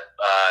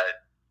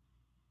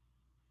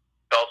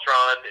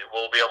 Beltran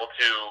will be able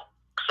to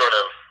sort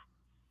of,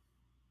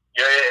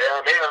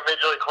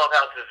 Major League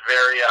Clubhouse is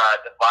very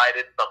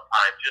divided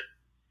sometimes, just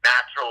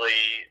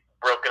naturally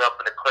broken up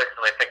into cliques,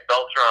 and I think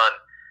Beltran,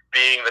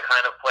 being the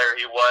kind of player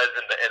he was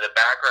and the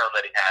background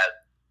that he has,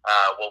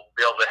 will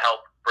be able to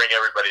help bring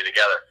everybody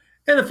together.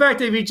 And the fact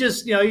that he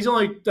just, he's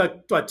only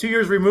 2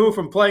 years removed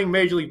from playing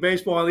Major League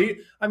Baseball.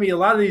 A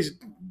lot of these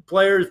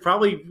players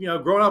probably,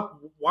 growing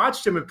up,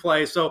 watched him and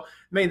play. So,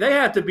 they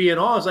have to be in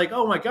awe. It's like,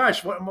 oh my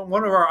gosh,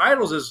 one of our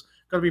idols is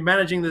going to be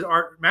managing me.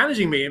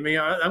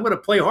 I'm going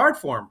to play hard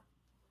for him.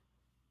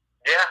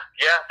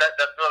 Yeah, that's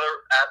another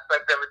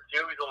aspect of it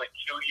too. He's only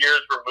 2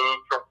 years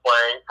removed from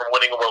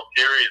winning a World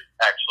Series,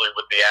 actually,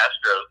 with the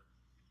Astros.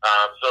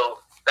 So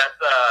that's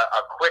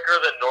a quicker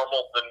than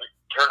normal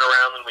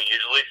turnaround than we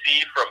usually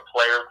see from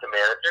player to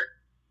manager.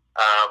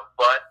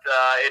 But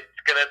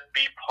it's going to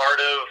be part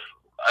of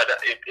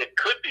it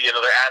could be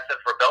another asset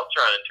for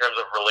Beltran in terms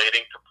of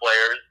relating to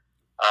players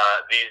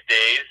these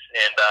days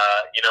and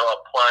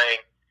applying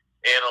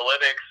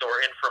analytics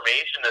or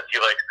information, as he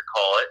likes to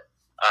call it,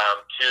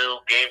 to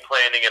game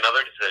planning and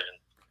other decisions.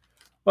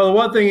 Well, the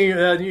one thing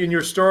in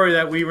your story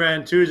that we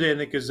ran Tuesday in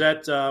the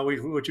Gazette,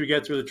 which we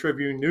get through the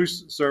Tribune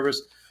News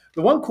Service,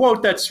 the one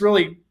quote that's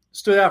really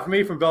stood out for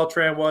me from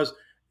Beltran was,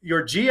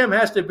 "Your GM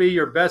has to be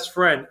your best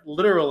friend,"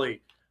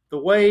 literally. The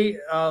way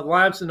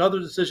lineups and other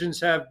decisions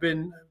have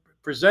been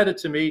presented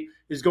to me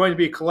is going to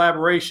be a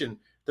collaboration.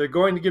 They're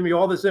going to give me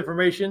all this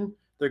information.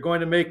 They're going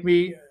to make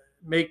me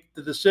make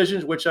the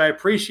decisions, which I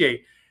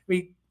appreciate.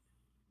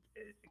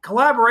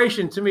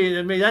 Collaboration to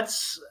me,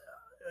 that's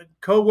a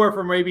code word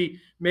for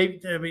maybe.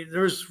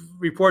 There's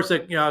reports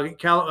that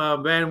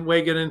Van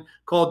Wagenen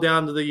called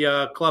down to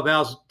the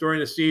clubhouse during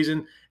the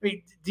season.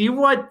 Do you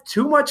want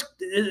too much?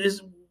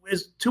 Is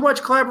too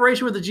much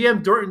collaboration with the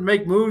GM to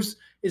make moves?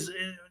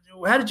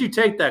 How did you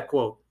take that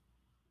quote?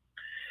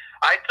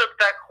 I took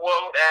that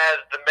quote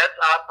as the Mets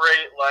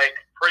operate like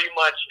pretty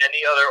much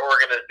any other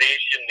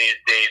organization these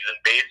days in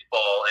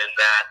baseball, in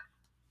that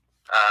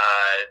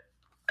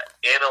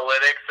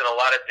analytics and a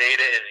lot of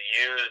data is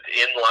used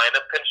in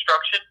lineup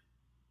construction.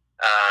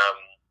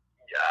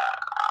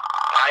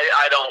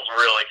 I don't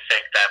really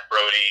think that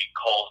Brody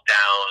calls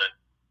down and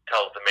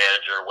tells the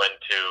manager when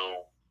to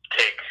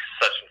take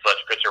such and such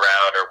pitcher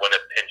out or when to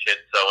pinch hit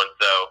so and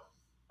so.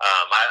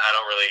 I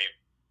don't really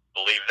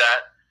believe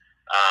that.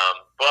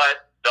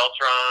 But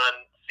Beltran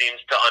seems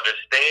to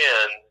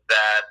understand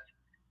that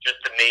just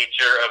the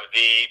nature of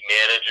the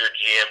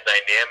manager-GM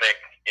dynamic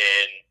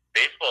in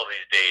baseball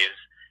these days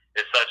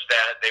is such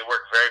that they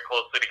work very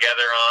closely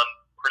together on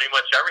pretty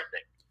much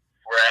everything.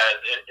 Whereas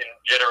in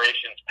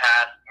generations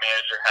past, the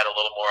manager had a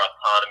little more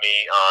autonomy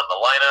on the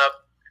lineup,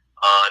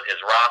 on his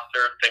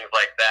roster, things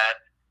like that.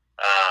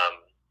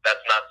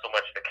 That's not so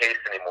much the case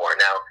anymore.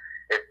 Now,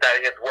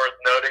 it's worth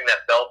noting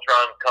that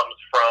Beltran comes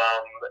from,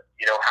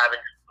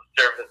 having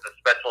served as a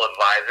special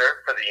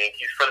advisor for the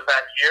Yankees for the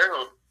past year,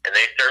 and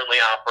they certainly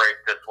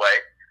operate this way.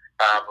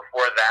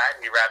 Before that,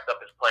 he wrapped up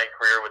his playing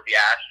career with the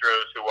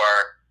Astros, who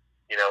are,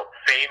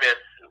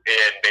 famous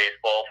in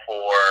baseball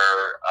for,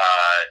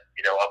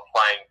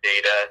 applying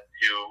data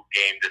to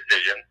game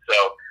decisions. So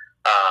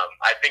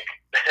I think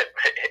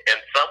in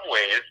some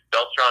ways,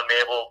 Beltran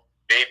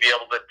may be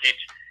able to teach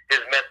his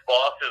Mets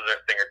bosses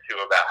a thing or two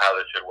about how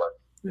this should work.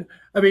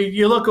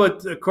 You look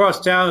across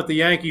town at the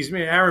Yankees.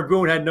 Aaron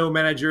Boone had no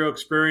managerial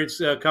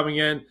experience coming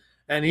in,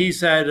 and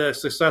he's had a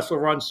successful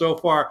run so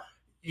far.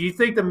 Do you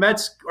think the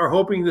Mets are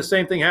hoping the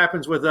same thing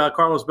happens with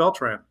Carlos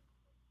Beltran?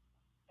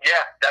 Yeah,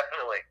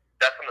 definitely.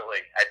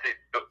 I think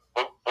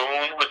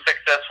Boone was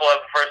successful as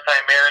a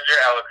first-time manager.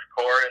 Alex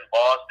Cora in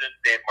Boston,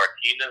 Dave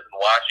Martinez in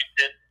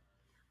Washington,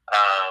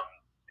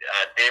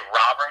 Dave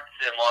Roberts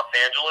in Los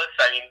Angeles.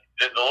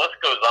 The list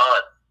goes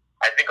on.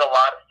 I think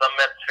some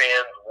Mets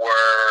fans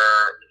were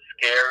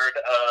scared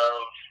of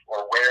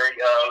or wary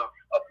of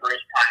a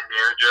first-time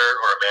manager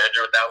or a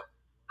manager without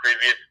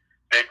previous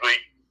big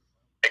league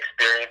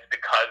experience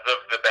because of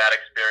the bad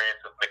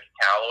experience with Mickey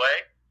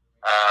Callaway.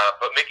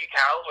 But Mickey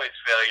Callaway's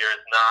failure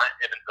is not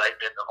an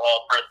indictment of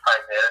all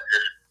first-time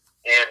managers.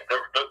 And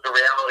the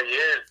reality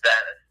is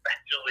that,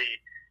 especially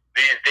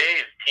these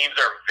days, teams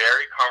are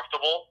very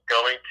comfortable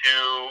going to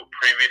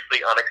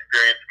previously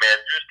unexperienced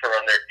managers to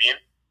run their team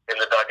in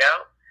the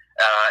dugout.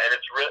 And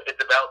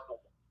it's about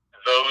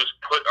those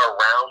put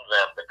around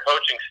them, the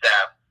coaching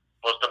staff,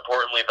 most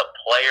importantly, the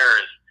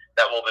players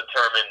that will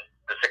determine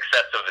the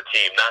success of the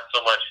team, not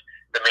so much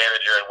the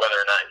manager and whether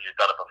or not he's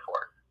done it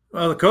before.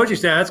 Well, the coaching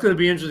staff, that's going to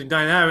be an interesting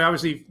dynamic.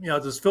 Obviously,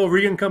 does Phil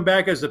Regan come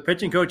back as the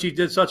pitching coach? He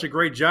did such a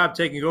great job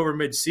taking over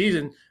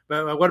mid-season.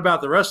 But what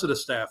about the rest of the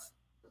staff?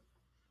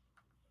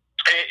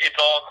 It's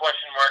all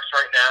question marks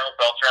right now.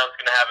 Beltran's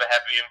going to have a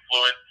heavy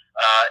influence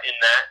in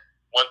that.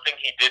 One thing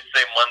he did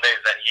say Monday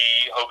is that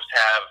he hopes to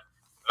have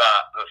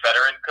the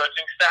veteran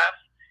coaching staff.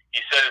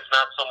 He said it's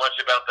not so much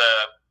about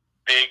the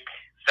big,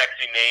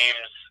 sexy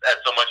names as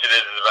so much it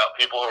is about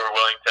people who are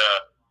willing to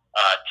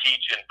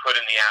teach and put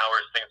in the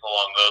hours, things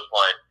along those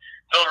lines.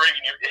 Phil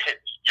Regan,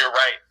 you're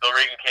right. Phil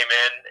Regan came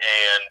in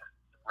and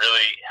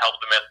really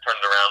helped the Mets turn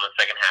it around in the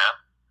second half.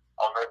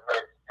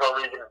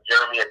 Scully and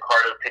Jeremy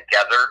Accardo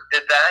together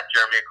did that.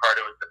 Jeremy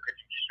Accardo was the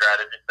pitching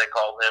strategist, they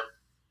called him,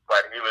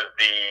 but he was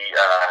the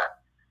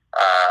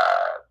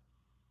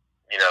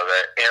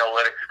the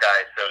analytics guy,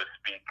 so to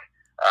speak,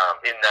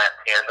 in that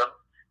tandem.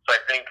 So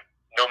I think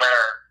no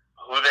matter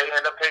who they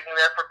end up picking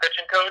there for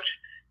pitching coach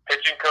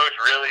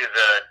really is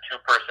a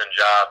two-person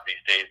job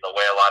these days, the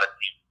way a lot of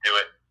teams do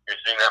it. You're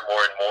seeing that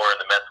more and more, and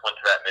the Mets went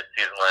to that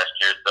midseason last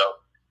year.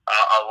 So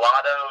a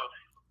lot of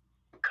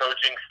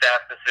coaching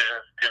staff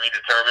decisions to be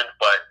determined,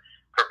 but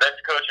for bench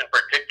coach in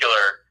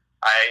particular,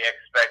 I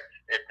expect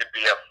it to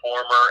be a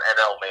former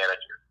NL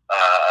manager,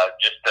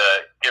 just to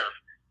give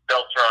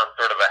Beltran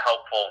sort of a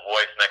helpful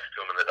voice next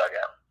to him in the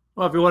dugout.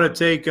 Well, if you want to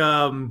take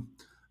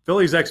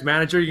Philly's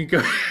ex-manager, you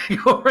can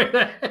go right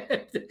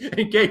ahead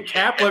and get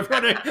Kapler.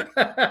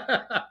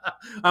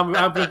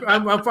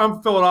 I'm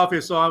from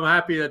Philadelphia, so I'm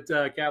happy that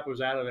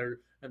Kapler's out of there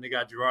and they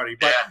got Girardi.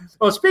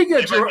 But speaking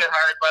of Girardi, get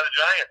hired by the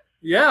Giants.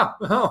 Yeah,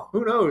 oh,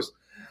 who knows?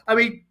 I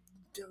mean,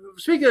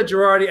 speaking of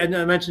Girardi, and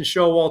I mentioned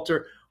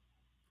Showalter.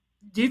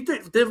 Do you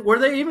think were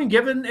they even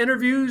given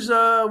interviews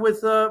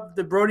with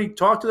did Brody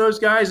talk to those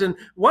guys, and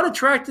what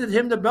attracted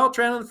him to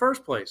Beltran in the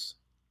first place?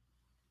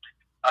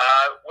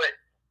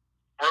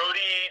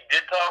 Brody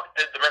did talk.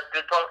 The Mets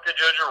did talk to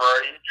Joe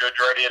Girardi. Joe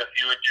Girardi had a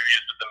few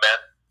interviews with the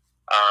Mets,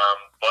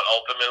 but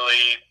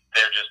ultimately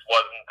there just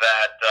wasn't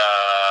that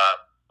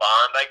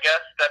bond, I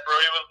guess, that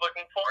Brody was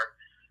looking for.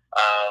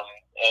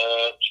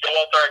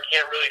 Showalter, I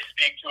can't really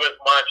speak to as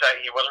much.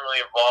 He wasn't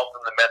really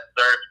involved in the Mets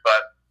search,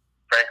 but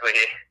frankly,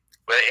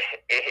 with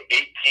 8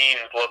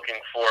 teams looking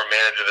for a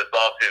manager this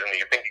offseason,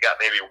 you think you got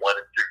maybe one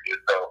interview.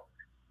 So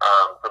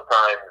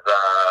sometimes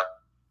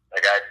a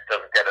guy just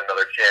doesn't get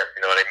another chance.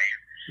 You know what I mean?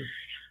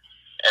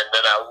 And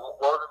then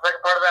what was the second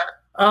part of that?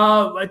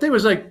 I think it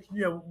was like,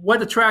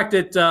 what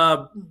attracted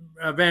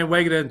Van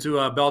Wagenen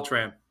to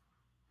Beltran?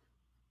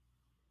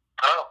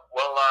 Oh,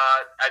 well,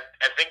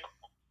 I think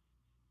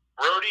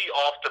Brody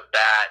off the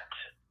bat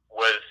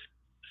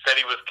said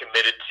he was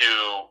committed to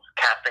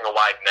casting a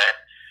wide net,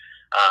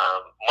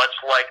 much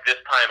like this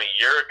time a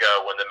year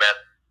ago when the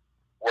Mets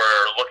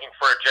were looking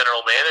for a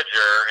general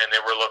manager and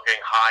they were looking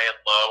high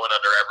and low and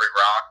under every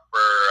rock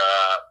for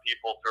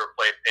people to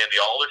replace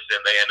Sandy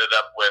Alderson. They ended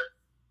up with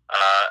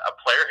a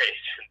player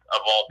agent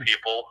of all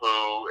people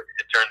who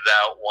it turns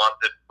out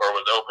wanted or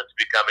was open to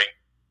becoming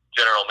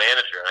general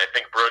manager. And I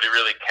think Brody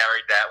really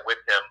carried that with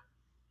him,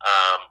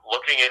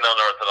 looking in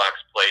unorthodox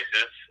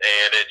places.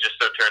 And it just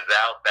so turns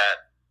out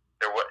that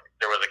there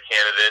was a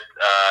candidate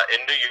in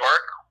New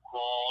York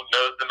who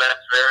knows the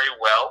Mets very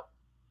well.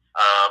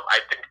 I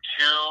think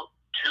two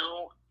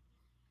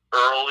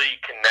early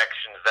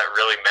connections that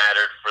really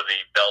mattered for the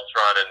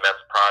Beltran and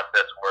Mets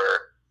process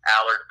were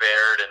Allard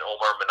Baird and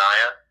Omar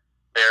Minaya.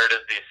 Baird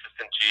is the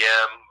assistant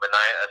GM,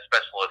 Minaya a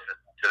special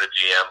assistant to the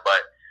GM,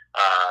 but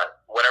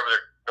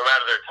no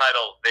matter their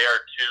titles, they are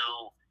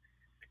two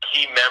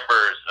key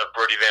members of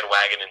Brody Van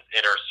Wagenen's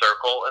inner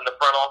circle in the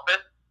front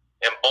office,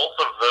 and both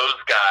of those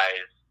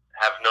guys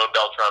have known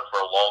Beltran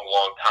for a long,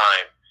 long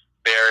time.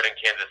 Baird in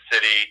Kansas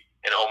City,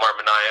 and Omar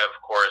Minaya, of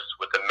course,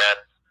 with the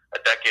Mets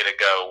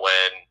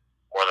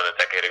more than a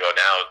decade ago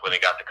now is when he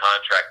got the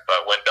contract,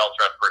 but when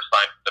Beltran first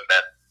signed with the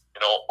Mets,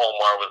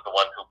 Omar was the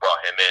one who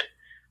brought him in.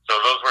 So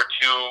those were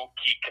two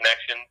key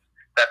connections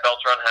that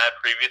Beltran had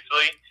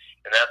previously,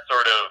 and that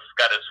sort of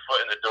got his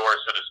foot in the door,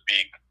 so to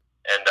speak,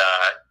 and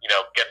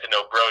get to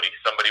know Brody,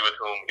 somebody with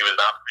whom he was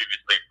not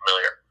previously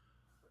familiar.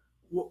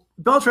 Well,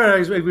 Beltran,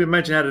 as we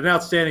mentioned, had an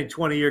outstanding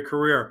 20-year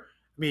career.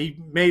 I mean, he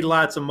made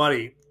lots of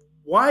money.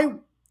 Why?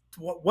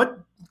 What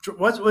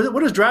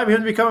is driving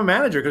him to become a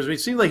manager? Because it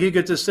seemed like he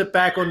could just sit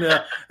back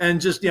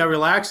and just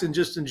relax and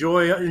just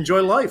enjoy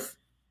life.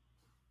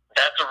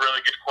 That's a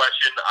really good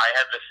question. I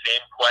had the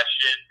same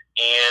question,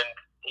 and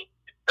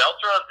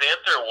Beltran's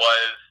answer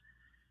was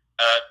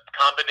a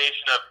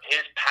combination of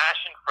his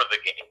passion for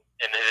the game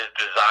and his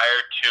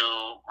desire to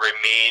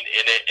remain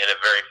in it in a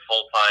very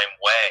full-time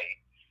way,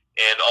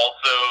 and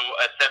also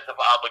a sense of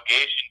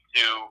obligation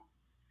to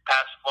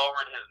pass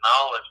forward his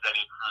knowledge that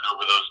he accrued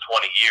over those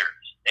 20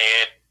 years.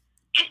 And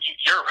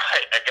you're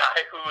right. A guy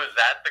who is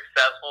that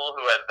successful,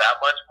 who has that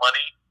much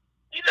money,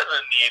 he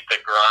doesn't need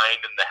the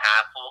grind and the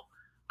hassle.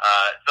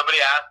 Somebody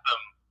asked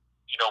him,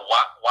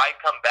 why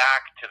come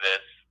back to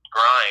this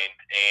grind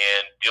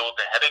and deal with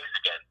the headaches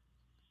again?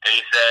 And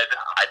he said,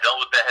 I dealt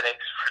with the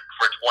headaches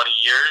for 20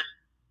 years.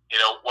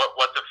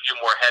 What's a few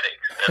more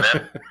headaches? And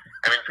that's,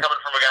 it's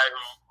coming from a guy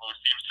who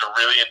seems to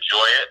really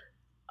enjoy it.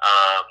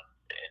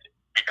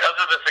 Because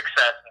of the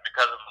success and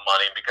because of the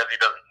money, because he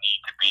doesn't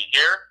need to be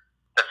here,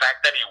 the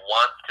fact that he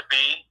wants to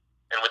be,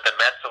 and with the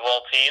Mets of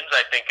all teams,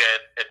 I think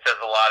it says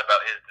a lot about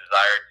his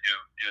desire to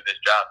do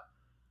this job.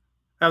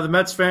 Have the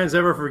Mets fans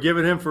ever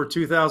forgiven him for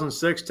 2006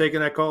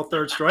 taking that call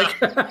third strike?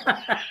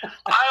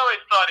 I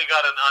always thought he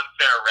got an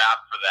unfair rap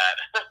for that.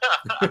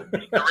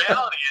 The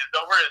reality is,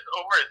 over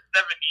his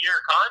 7-year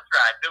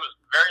contract, it was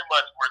very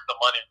much worth the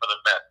money for the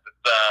Mets.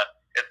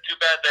 It's too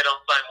bad they don't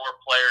sign more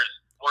players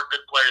more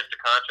good players to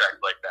contract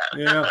like that.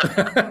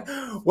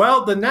 Yeah.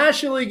 Well, the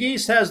National League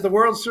East has the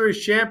World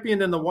Series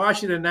champion in the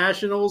Washington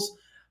Nationals.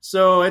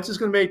 So it's just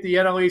going to make the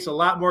NL East a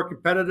lot more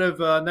competitive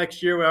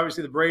next year.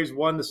 Obviously, the Braves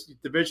won this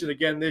division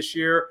again this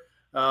year.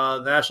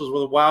 The Nationals were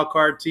the wild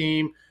card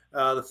team.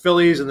 The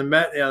Phillies and the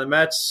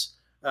Mets,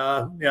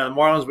 the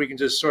Marlins, we can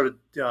just sort of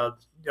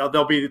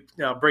they'll be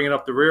bringing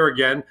up the rear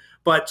again.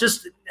 But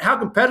just how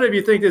competitive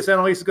you think this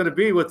NL East is going to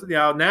be with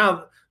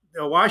now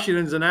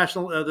Washington's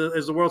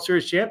is the World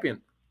Series champion?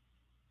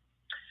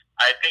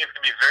 I think it's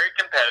going to be very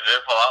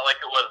competitive, a lot like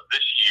it was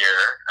this year,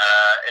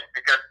 and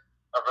because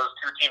of those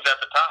two teams at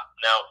the top.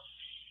 Now,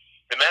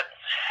 the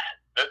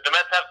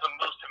Mets have some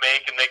moves to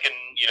make, and they can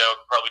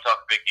probably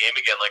talk a big game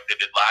again like they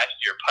did last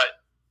year.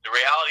 But the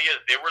reality is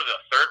they were the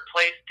third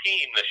place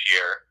team this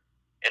year,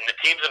 and the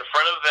teams in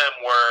front of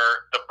them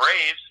were the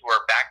Braves, who are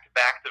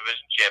back-to-back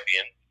division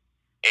champions,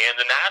 and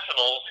the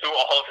Nationals, who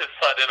all of a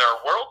sudden are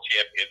world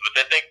champions, which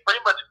I think pretty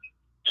much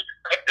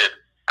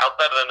expected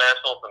outside of the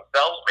Nationals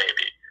themselves,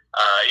 maybe,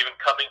 even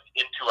coming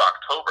into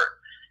October.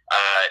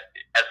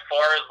 As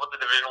far as what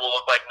the division will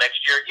look like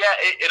next year,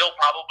 it'll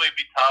probably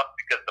be tough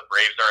because the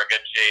Braves are in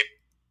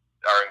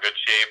good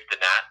shape.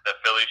 The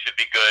Phillies should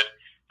be good.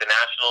 The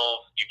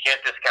Nationals, you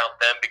can't discount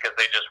them because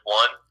they just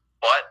won,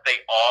 but they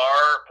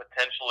are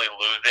potentially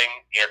losing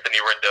Anthony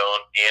Rendon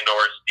and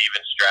or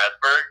Steven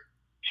Strasburg,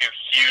 two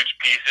huge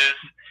pieces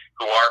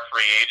who are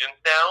free agents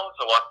now.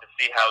 So we'll have to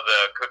see how the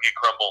cookie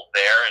crumbles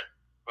there, and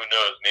who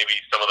knows, maybe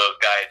some of those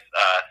guys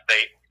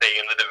stay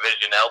in the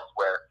division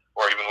elsewhere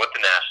or even with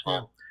the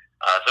Nationals.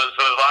 So there's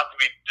a lot to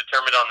be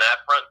determined on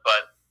that front,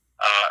 but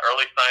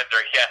early signs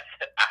are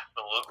yes,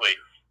 absolutely.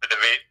 The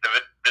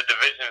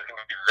division is going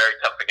to be very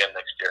tough again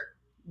next year.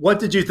 What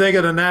did you think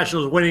of the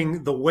Nationals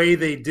winning the way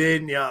they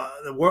did?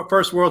 The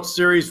first World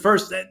Series,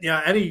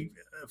 any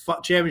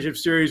championship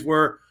series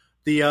where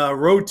the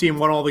road team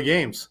won all the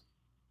games.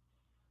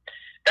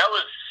 That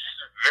was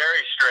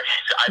very strange.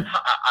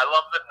 I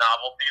love the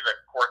novelty, the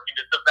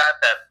quirkiness of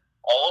that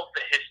all of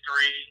the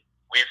history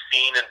we've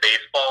seen in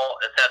baseball,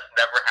 that's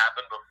never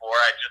happened before.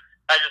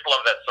 I just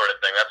love that sort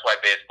of thing. That's why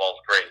baseball's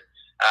great.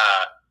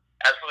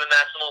 As for the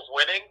Nationals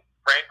winning,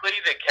 frankly,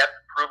 they kept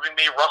proving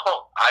me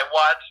wrong. I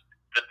watched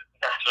the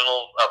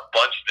Nationals a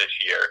bunch this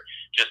year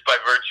just by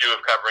virtue of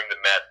covering the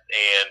Mets,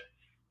 and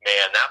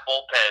man, that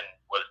bullpen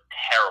was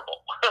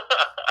terrible.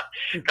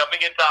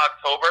 Coming into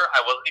October,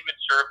 I wasn't even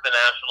sure if the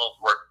Nationals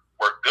were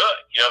good.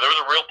 There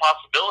was a real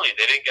possibility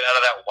they didn't get out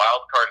of that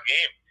wild card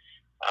game.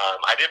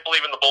 I didn't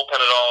believe in the bullpen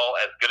at all,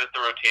 as good as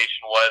the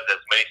rotation was, as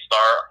many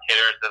star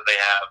hitters as they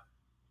have.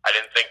 I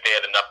didn't think they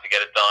had enough to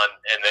get it done,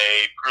 and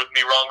they proved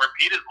me wrong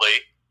repeatedly,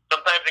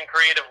 sometimes in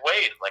creative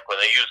ways, like when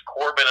they used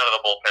Corbin out of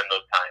the bullpen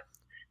those times.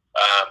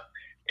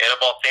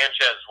 Anibal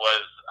Sanchez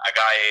was a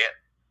guy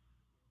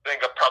I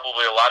think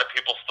probably a lot of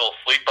people still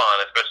sleep on,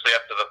 especially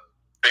after the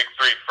big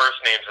three first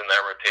names in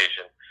that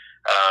rotation.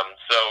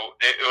 So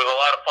it was a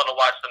lot of fun to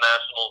watch the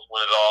Nationals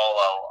win it all.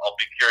 I'll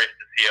be curious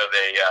to see how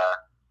they,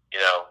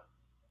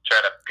 try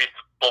to piece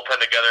the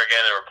bullpen together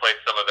again and replace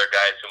some of their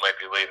guys who might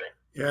be leaving.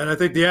 Yeah, and I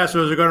think the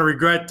Astros are going to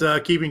regret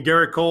keeping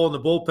Garrett Cole in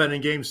the bullpen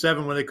in Game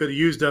 7 when they could have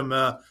used him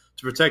to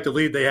protect the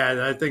lead they had.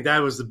 And I think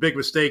that was the big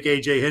mistake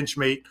A.J. Hinch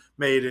made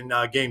in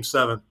Game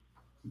 7.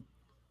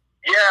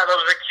 Yeah, that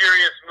was a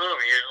curious move.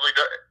 Usually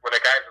when a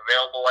guy's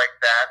available like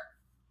that,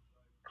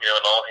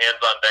 an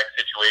all-hands-on-deck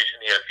situation,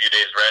 he had a few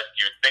days rest,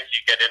 you'd think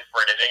you'd get in for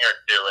an inning or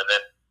two, and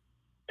then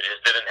it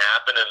just didn't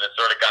happen, and it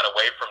sort of got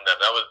away from them.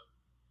 That was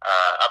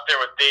up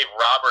there with Dave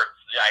Roberts.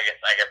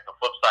 I guess the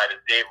flip side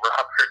is Dave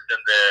Roberts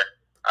in the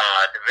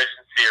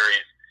division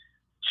series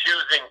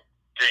choosing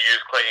to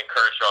use Clayton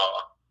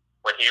Kershaw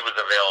when he was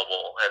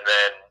available, and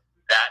then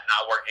that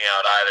not working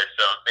out either.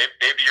 So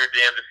maybe you're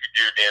damned if you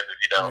do, damned if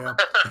you don't.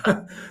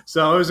 Yeah.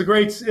 So it was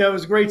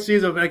a great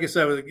season. Like I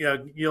said,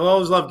 you'll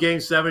always love Game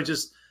 7.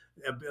 Just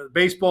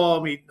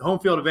baseball. Home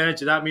field advantage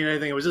did not mean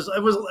anything. It was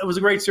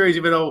a great series,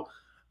 even though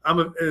I'm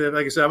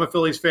a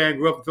Phillies fan.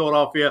 Grew up in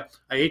Philadelphia.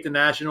 I hate the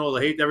Nationals.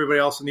 I hate everybody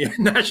else in the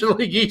National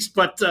League East.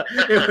 But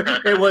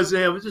it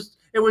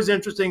was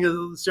interesting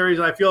the series.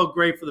 And I feel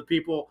great for the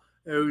people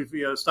who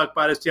stuck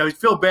by this team. I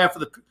feel bad for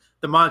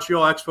the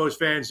Montreal Expos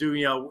fans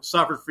who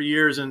suffered for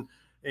years, and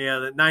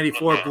that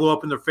 94 blew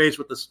up in their face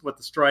with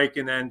the strike,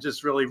 and then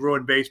just really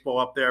ruined baseball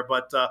up there.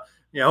 But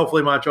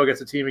hopefully Montreal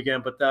gets a team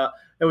again. But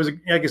it was,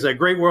 like I said, a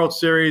great World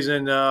Series,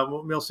 and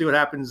we'll see what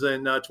happens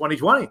in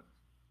 2020.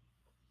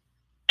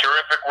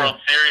 Terrific World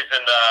Series,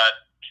 and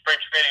spring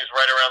training is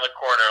right around the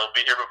corner. It'll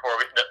be here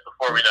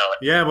before we know it.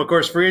 Yeah, but of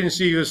course, free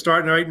agency is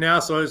starting right now,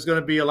 so it's going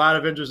to be a lot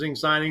of interesting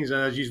signings.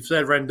 And as you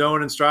said,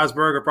 Rendon and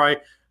Strasburg are probably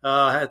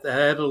at the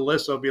head of the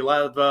list. So it'll be a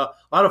lot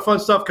of fun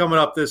stuff coming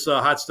up this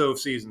hot stove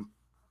season.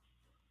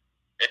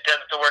 It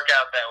tends to work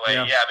out that way.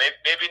 Yeah,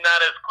 maybe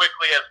not as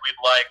quickly as we'd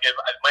like. It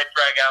might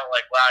drag out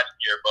like last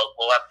year, but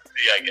we'll have to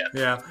see, I guess.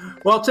 Yeah.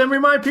 Well, Tim,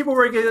 remind people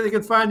where they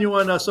can find you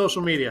on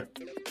social media.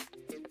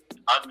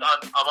 I'm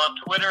on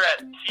Twitter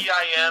at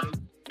TIMB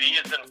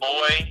as in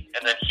boy,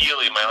 and then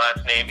Healy, my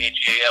last name, Healy,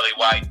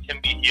 Tim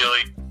B.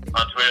 Healy.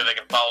 On Twitter, they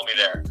can follow me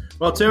there.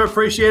 Well, Tim,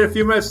 appreciate a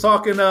few minutes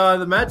talking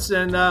the Mets,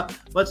 and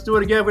let's do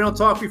it again if we don't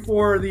talk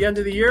before the end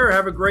of the year.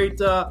 Have a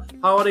great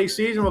holiday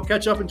season. We'll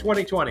catch up in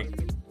 2020.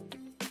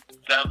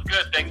 Sounds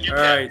good. Thank you. All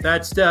right,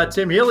 that's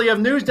Tim Healy of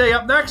Newsday.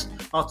 Up next,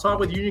 I'll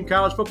talk with Union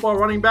College football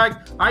running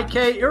back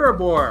IK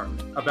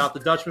Irabor about the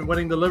Dutchman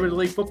winning the Liberty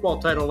League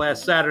football title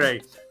last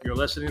Saturday. You're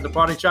listening to the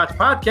Parting Shots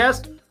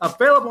podcast,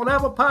 available on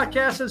Apple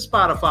Podcasts and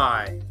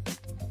Spotify.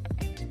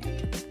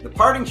 The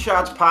Parting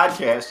Shots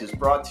podcast is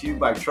brought to you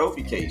by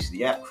Trophy Case,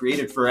 the app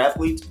created for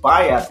athletes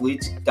by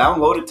athletes.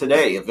 Download it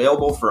today.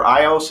 Available for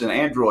iOS and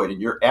Android in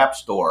your app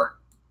store.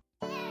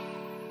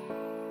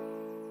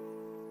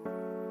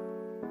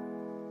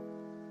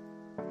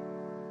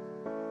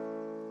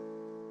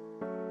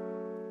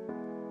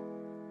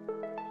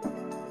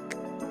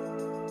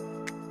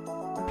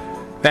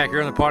 Back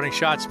here on the Parting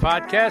Shots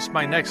podcast,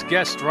 my next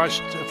guest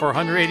rushed for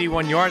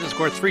 181 yards and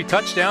scored 3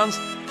 touchdowns,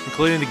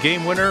 including the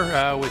game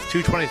winner with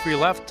 2:23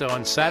 left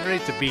on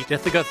Saturday to beat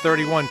Ithaca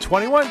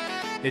 31-21.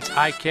 It's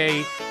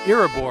IK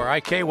Irabor.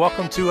 IK,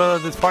 welcome to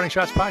the Parting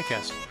Shots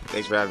podcast.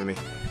 Thanks for having me.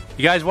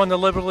 You guys won the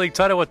Liberty League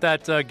title with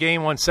that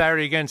game on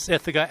Saturday against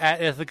Ithaca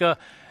at Ithaca.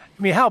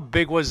 I mean, how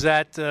big was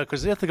that?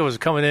 Because Ithaca was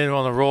coming in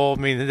on the roll. I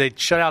mean, they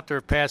shut out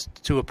their past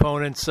 2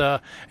 opponents,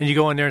 and you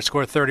go in there and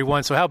score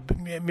 31. So how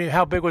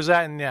big was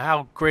that, and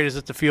how great is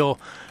it to feel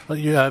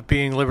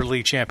being Liberty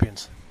League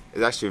champions?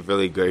 It's actually a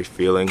really great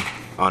feeling,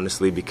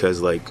 honestly, because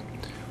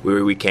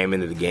we came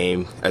into the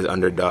game as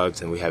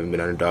underdogs, and we haven't been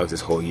underdogs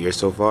this whole year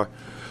so far.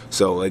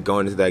 So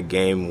going into that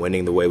game,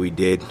 winning the way we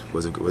did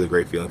was a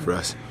great feeling for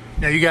us.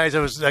 Now, you guys,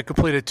 that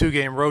completed a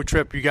 2-game road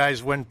trip. You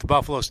guys went to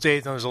Buffalo State,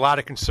 and there was a lot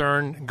of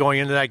concern going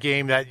into that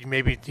game that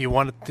maybe you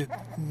wanted to,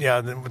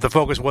 the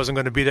focus wasn't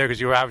going to be there because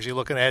you were obviously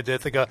looking ahead to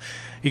Ithaca.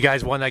 You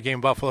guys won that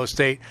game, Buffalo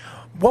State.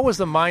 What was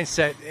the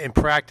mindset in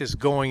practice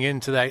going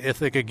into that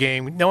Ithaca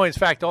game? No, in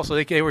fact, also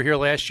they were here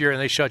last year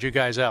and they shut you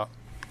guys out.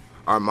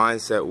 Our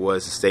mindset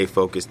was to stay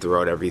focused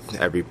throughout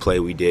every play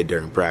we did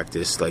during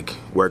practice,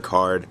 work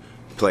hard,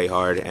 play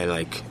hard, and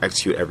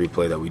execute every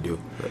play that we do.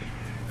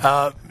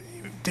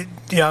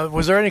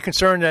 Was there any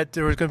concern that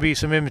there was going to be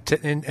some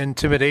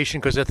intimidation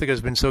because Ithaca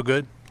has been so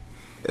good?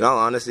 In all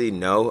honesty,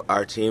 no.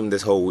 Our team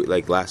this whole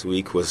week, last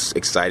week, was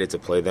excited to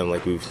play them.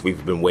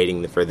 We've been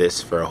waiting for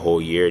this for a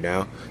whole year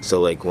now. So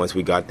once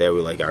we got there,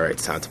 we were all right,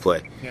 it's time to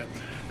play. Yeah.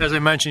 As I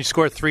mentioned, you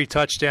scored 3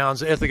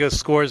 touchdowns. Ithaca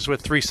scores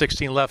with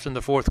 3:16 left in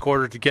the fourth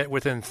quarter to get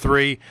within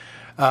 3.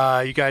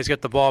 You guys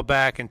get the ball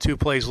back, and 2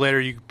 plays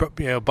later, you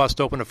bust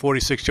open a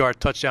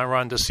 46-yard touchdown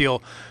run to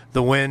seal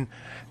the win.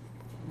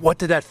 What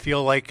did that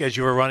feel like as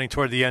you were running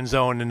toward the end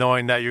zone and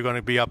knowing that you're going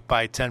to be up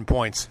by 10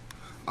 points?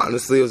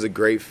 Honestly, it was a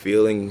great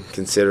feeling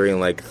considering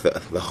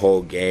the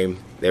whole game.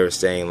 They were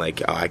saying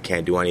I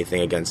can't do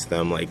anything against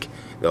them.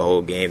 The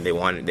whole game they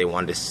wanted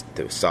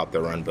to stop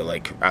the run,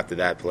 but after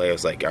that play, I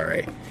was all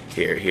right,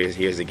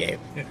 here's the game.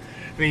 Yeah.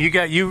 I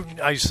mean,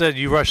 I said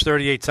you rushed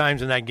 38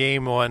 times in that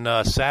game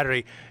on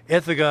Saturday.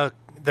 Ithaca,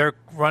 their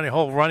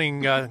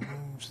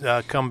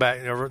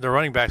comeback, the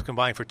running backs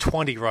combined for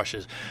 20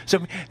 rushes.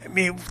 So, I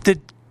mean,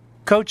 did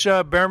Coach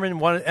Behrman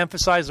want to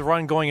emphasize the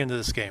run going into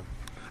this game?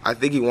 I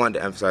think he wanted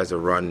to emphasize the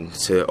run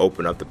to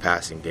open up the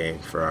passing game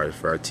for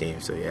our team.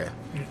 So yeah.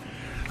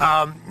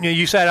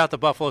 You sat out the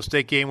Buffalo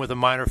State game with a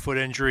minor foot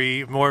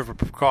injury, more of a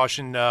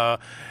precaution.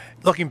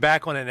 Looking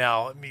back on it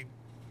now, I mean,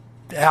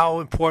 how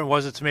important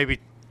was it to maybe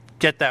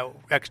get that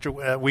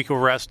extra week of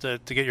rest to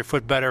get your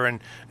foot better and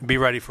be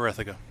ready for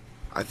Ithaca?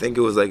 I think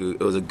it was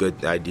a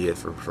good idea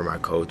for my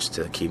coach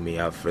to keep me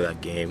out for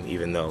that game,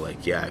 even though I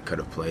could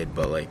have played,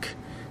 but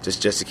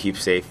just to keep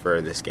safe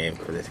for this game,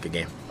 for the Ithaca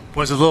game.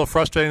 Was it a little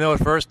frustrating though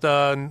at first? You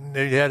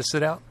had to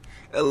sit out.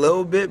 A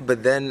little bit,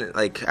 but then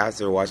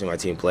after watching my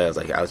team play,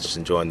 I was just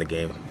enjoying the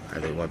game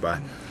as it went by.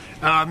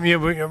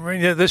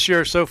 This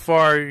year so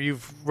far,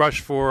 you've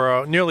rushed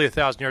for nearly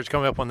 1,000 yards.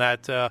 Coming up on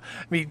that,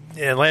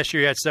 and last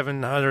year you had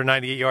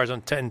 798 yards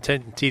on 10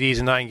 TDs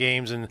in 9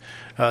 games, and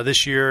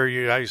this year,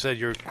 you said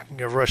you're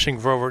rushing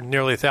for over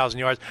nearly 1,000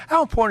 yards.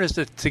 How important is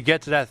it to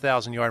get to that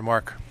 1,000-yard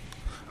mark?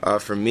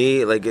 For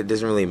me, it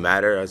doesn't really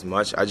matter as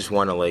much. I just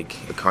want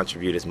to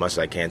contribute as much as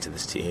I can to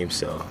this team.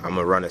 So I'm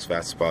gonna run as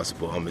fast as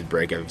possible. I'm gonna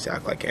break every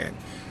tackle I can.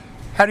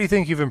 How do you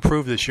think you've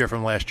improved this year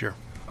from last year?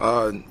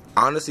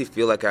 Honestly,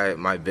 feel like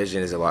my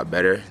vision is a lot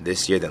better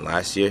this year than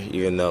last year.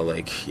 Even though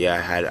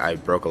I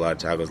broke a lot of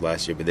tackles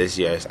last year, but this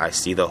year I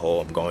see the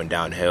hole. I'm going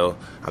downhill.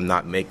 I'm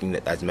not making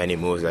as many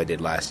moves as I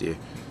did last year.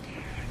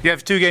 You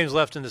have 2 games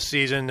left in the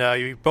season.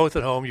 You both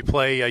at home. You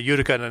play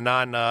Utica in a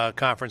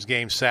non-conference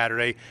game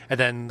Saturday, and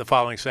then the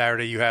following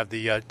Saturday you have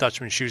the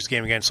Dutchman Schutz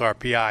game against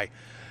RPI.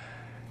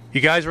 You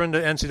guys are in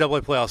the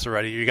NCAA playoffs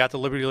already. You got the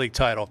Liberty League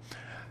title.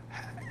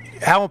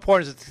 How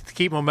important is it to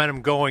keep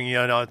momentum going?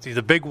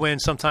 The big win,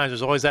 sometimes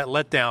there's always that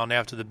letdown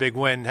after the big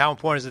win. How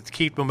important is it to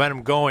keep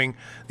momentum going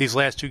these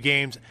last 2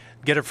 games,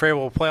 get a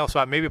favorable playoff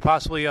spot, maybe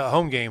possibly a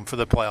home game for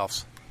the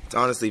playoffs? It's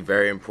honestly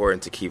very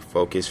important to keep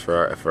focus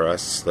for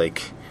us.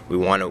 We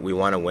want to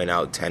win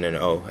out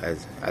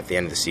 10-0 at the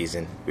end of the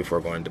season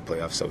before going to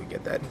playoffs, so we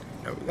get that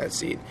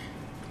seed.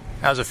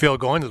 How's it feel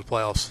going to the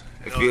playoffs?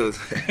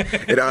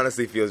 It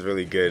honestly feels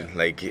really good.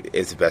 Like,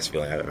 it's the best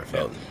feeling I've ever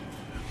felt.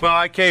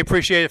 Well, IK,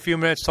 appreciate a few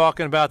minutes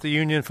talking about the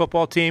Union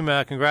football team.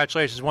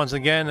 Congratulations once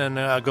again,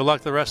 and good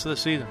luck the rest of the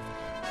season.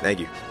 Thank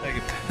you.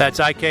 That's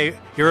IK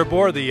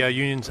Iribor, the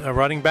Union's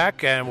running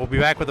back, and we'll be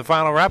back with the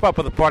final wrap-up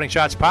of the Parting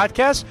Shots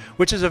podcast,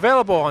 which is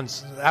available on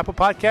Apple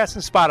Podcasts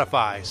and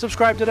Spotify.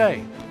 Subscribe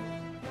today.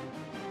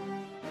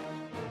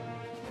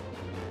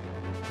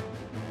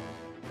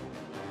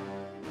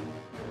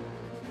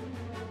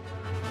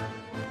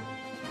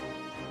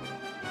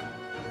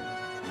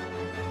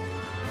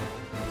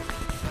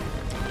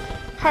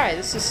 Hi,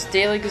 this is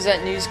Daily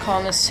Gazette News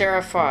columnist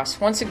Sarah Foss.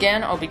 Once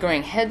again, I'll be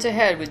going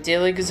head-to-head with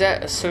Daily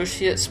Gazette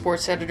Associate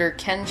Sports Editor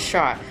Ken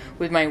Schott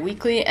with my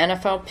weekly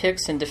NFL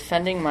picks and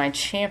defending my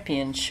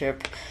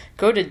championship.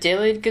 Go to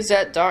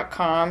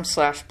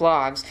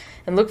dailygazette.com/blogs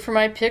and look for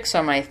my picks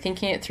on my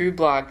Thinking It Through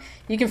blog.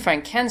 You can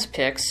find Ken's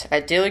picks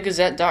at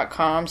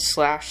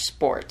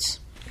dailygazette.com/sports.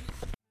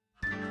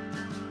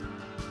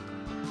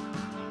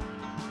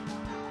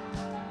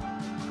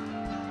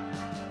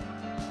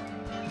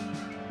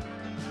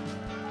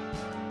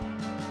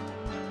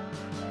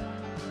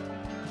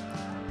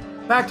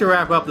 Back to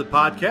wrap up the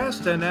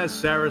podcast, and as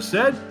Sarah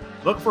said,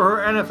 look for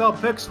her NFL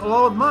picks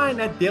along with mine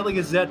at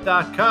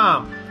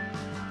dailygazette.com.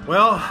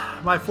 Well,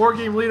 my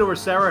 4-game lead over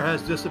Sarah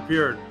has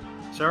disappeared.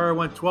 Sarah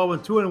went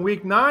 12-2 in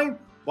week 9,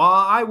 while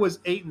I was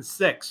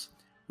 8-6.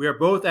 We are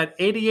both at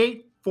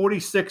 88,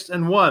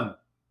 46-1.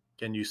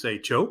 Can you say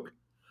choke?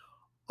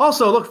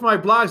 Also, look for my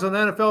blogs on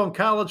NFL and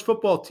college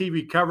football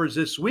TV coverage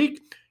this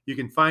week. You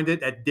can find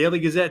it at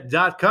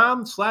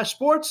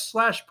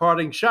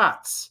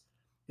dailygazette.com/sports/parting-shots.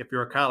 If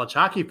you're a college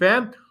hockey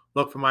fan,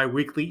 look for my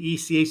weekly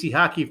ECAC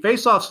hockey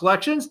face-off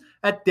selections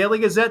at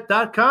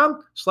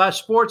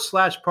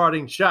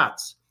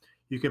dailygazette.com/sports/parting-shots.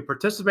 You can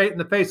participate in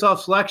the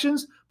face-off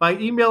selections by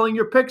emailing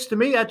your picks to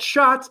me at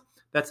shot,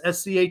 that's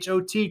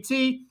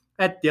SCHOTT,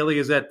 at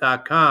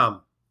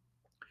dailygazette.com.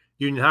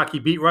 Union Hockey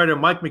beat writer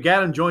Mike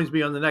McAdam joins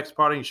me on the next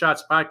Parting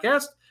Shots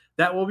podcast.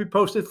 That will be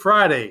posted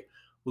Friday.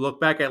 We'll look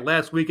back at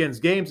last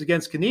weekend's games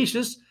against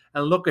Canisius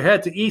and look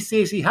ahead to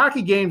ECAC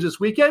hockey games this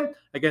weekend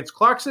against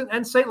Clarkson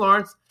and St.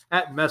 Lawrence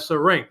at Mesa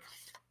Rink.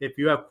 If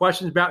you have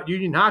questions about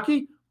Union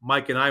hockey,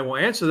 Mike and I will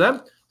answer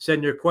them.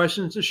 Send your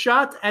questions to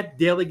shot at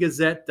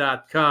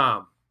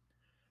dailygazette.com.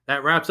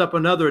 That wraps up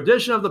another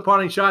edition of the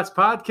Parting Shots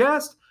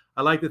podcast.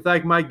 I'd like to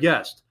thank my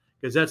guest,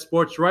 Gazette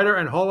sports writer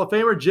and Hall of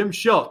Famer Jim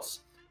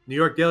Schultz, New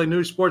York Daily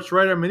News sports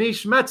writer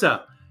Manish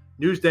Mehta,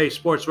 Newsday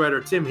sports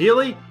writer Tim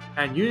Healy,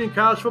 and Union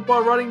College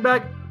football running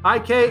back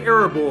IK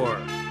Iribor.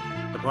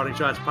 The Parting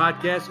Shots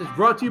podcast is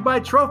brought to you by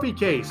Trophy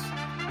Case,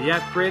 the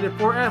app created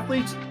for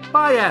athletes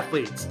by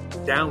athletes.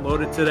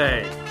 Download it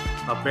today.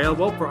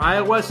 Available for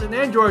iOS and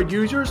Android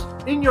users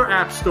in your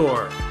app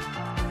store.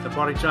 The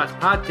Parting Shots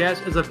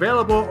podcast is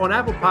available on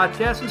Apple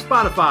Podcasts and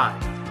Spotify.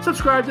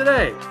 Subscribe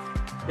today.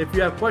 If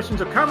you have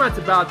questions or comments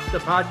about the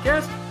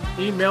podcast,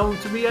 email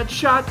them to me at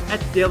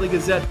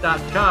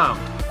shot@dailygazette.com.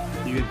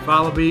 You can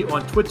follow me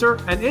on Twitter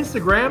and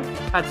Instagram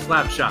at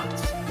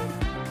Slapshots.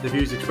 The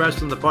views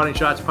expressed on the Parting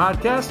Shots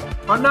podcast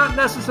are not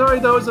necessarily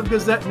those of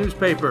Gazette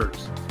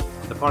newspapers.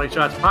 The Parting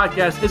Shots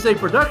podcast is a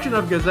production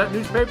of Gazette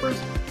newspapers.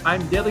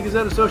 I'm Daily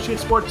Gazette Associate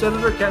Sports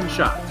Editor Ken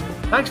Schott.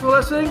 Thanks for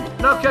listening,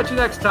 and I'll catch you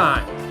next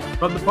time.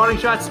 From the Parting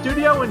Shots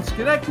studio in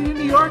Schenectady,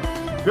 New York,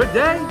 good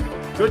day,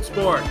 good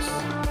sports.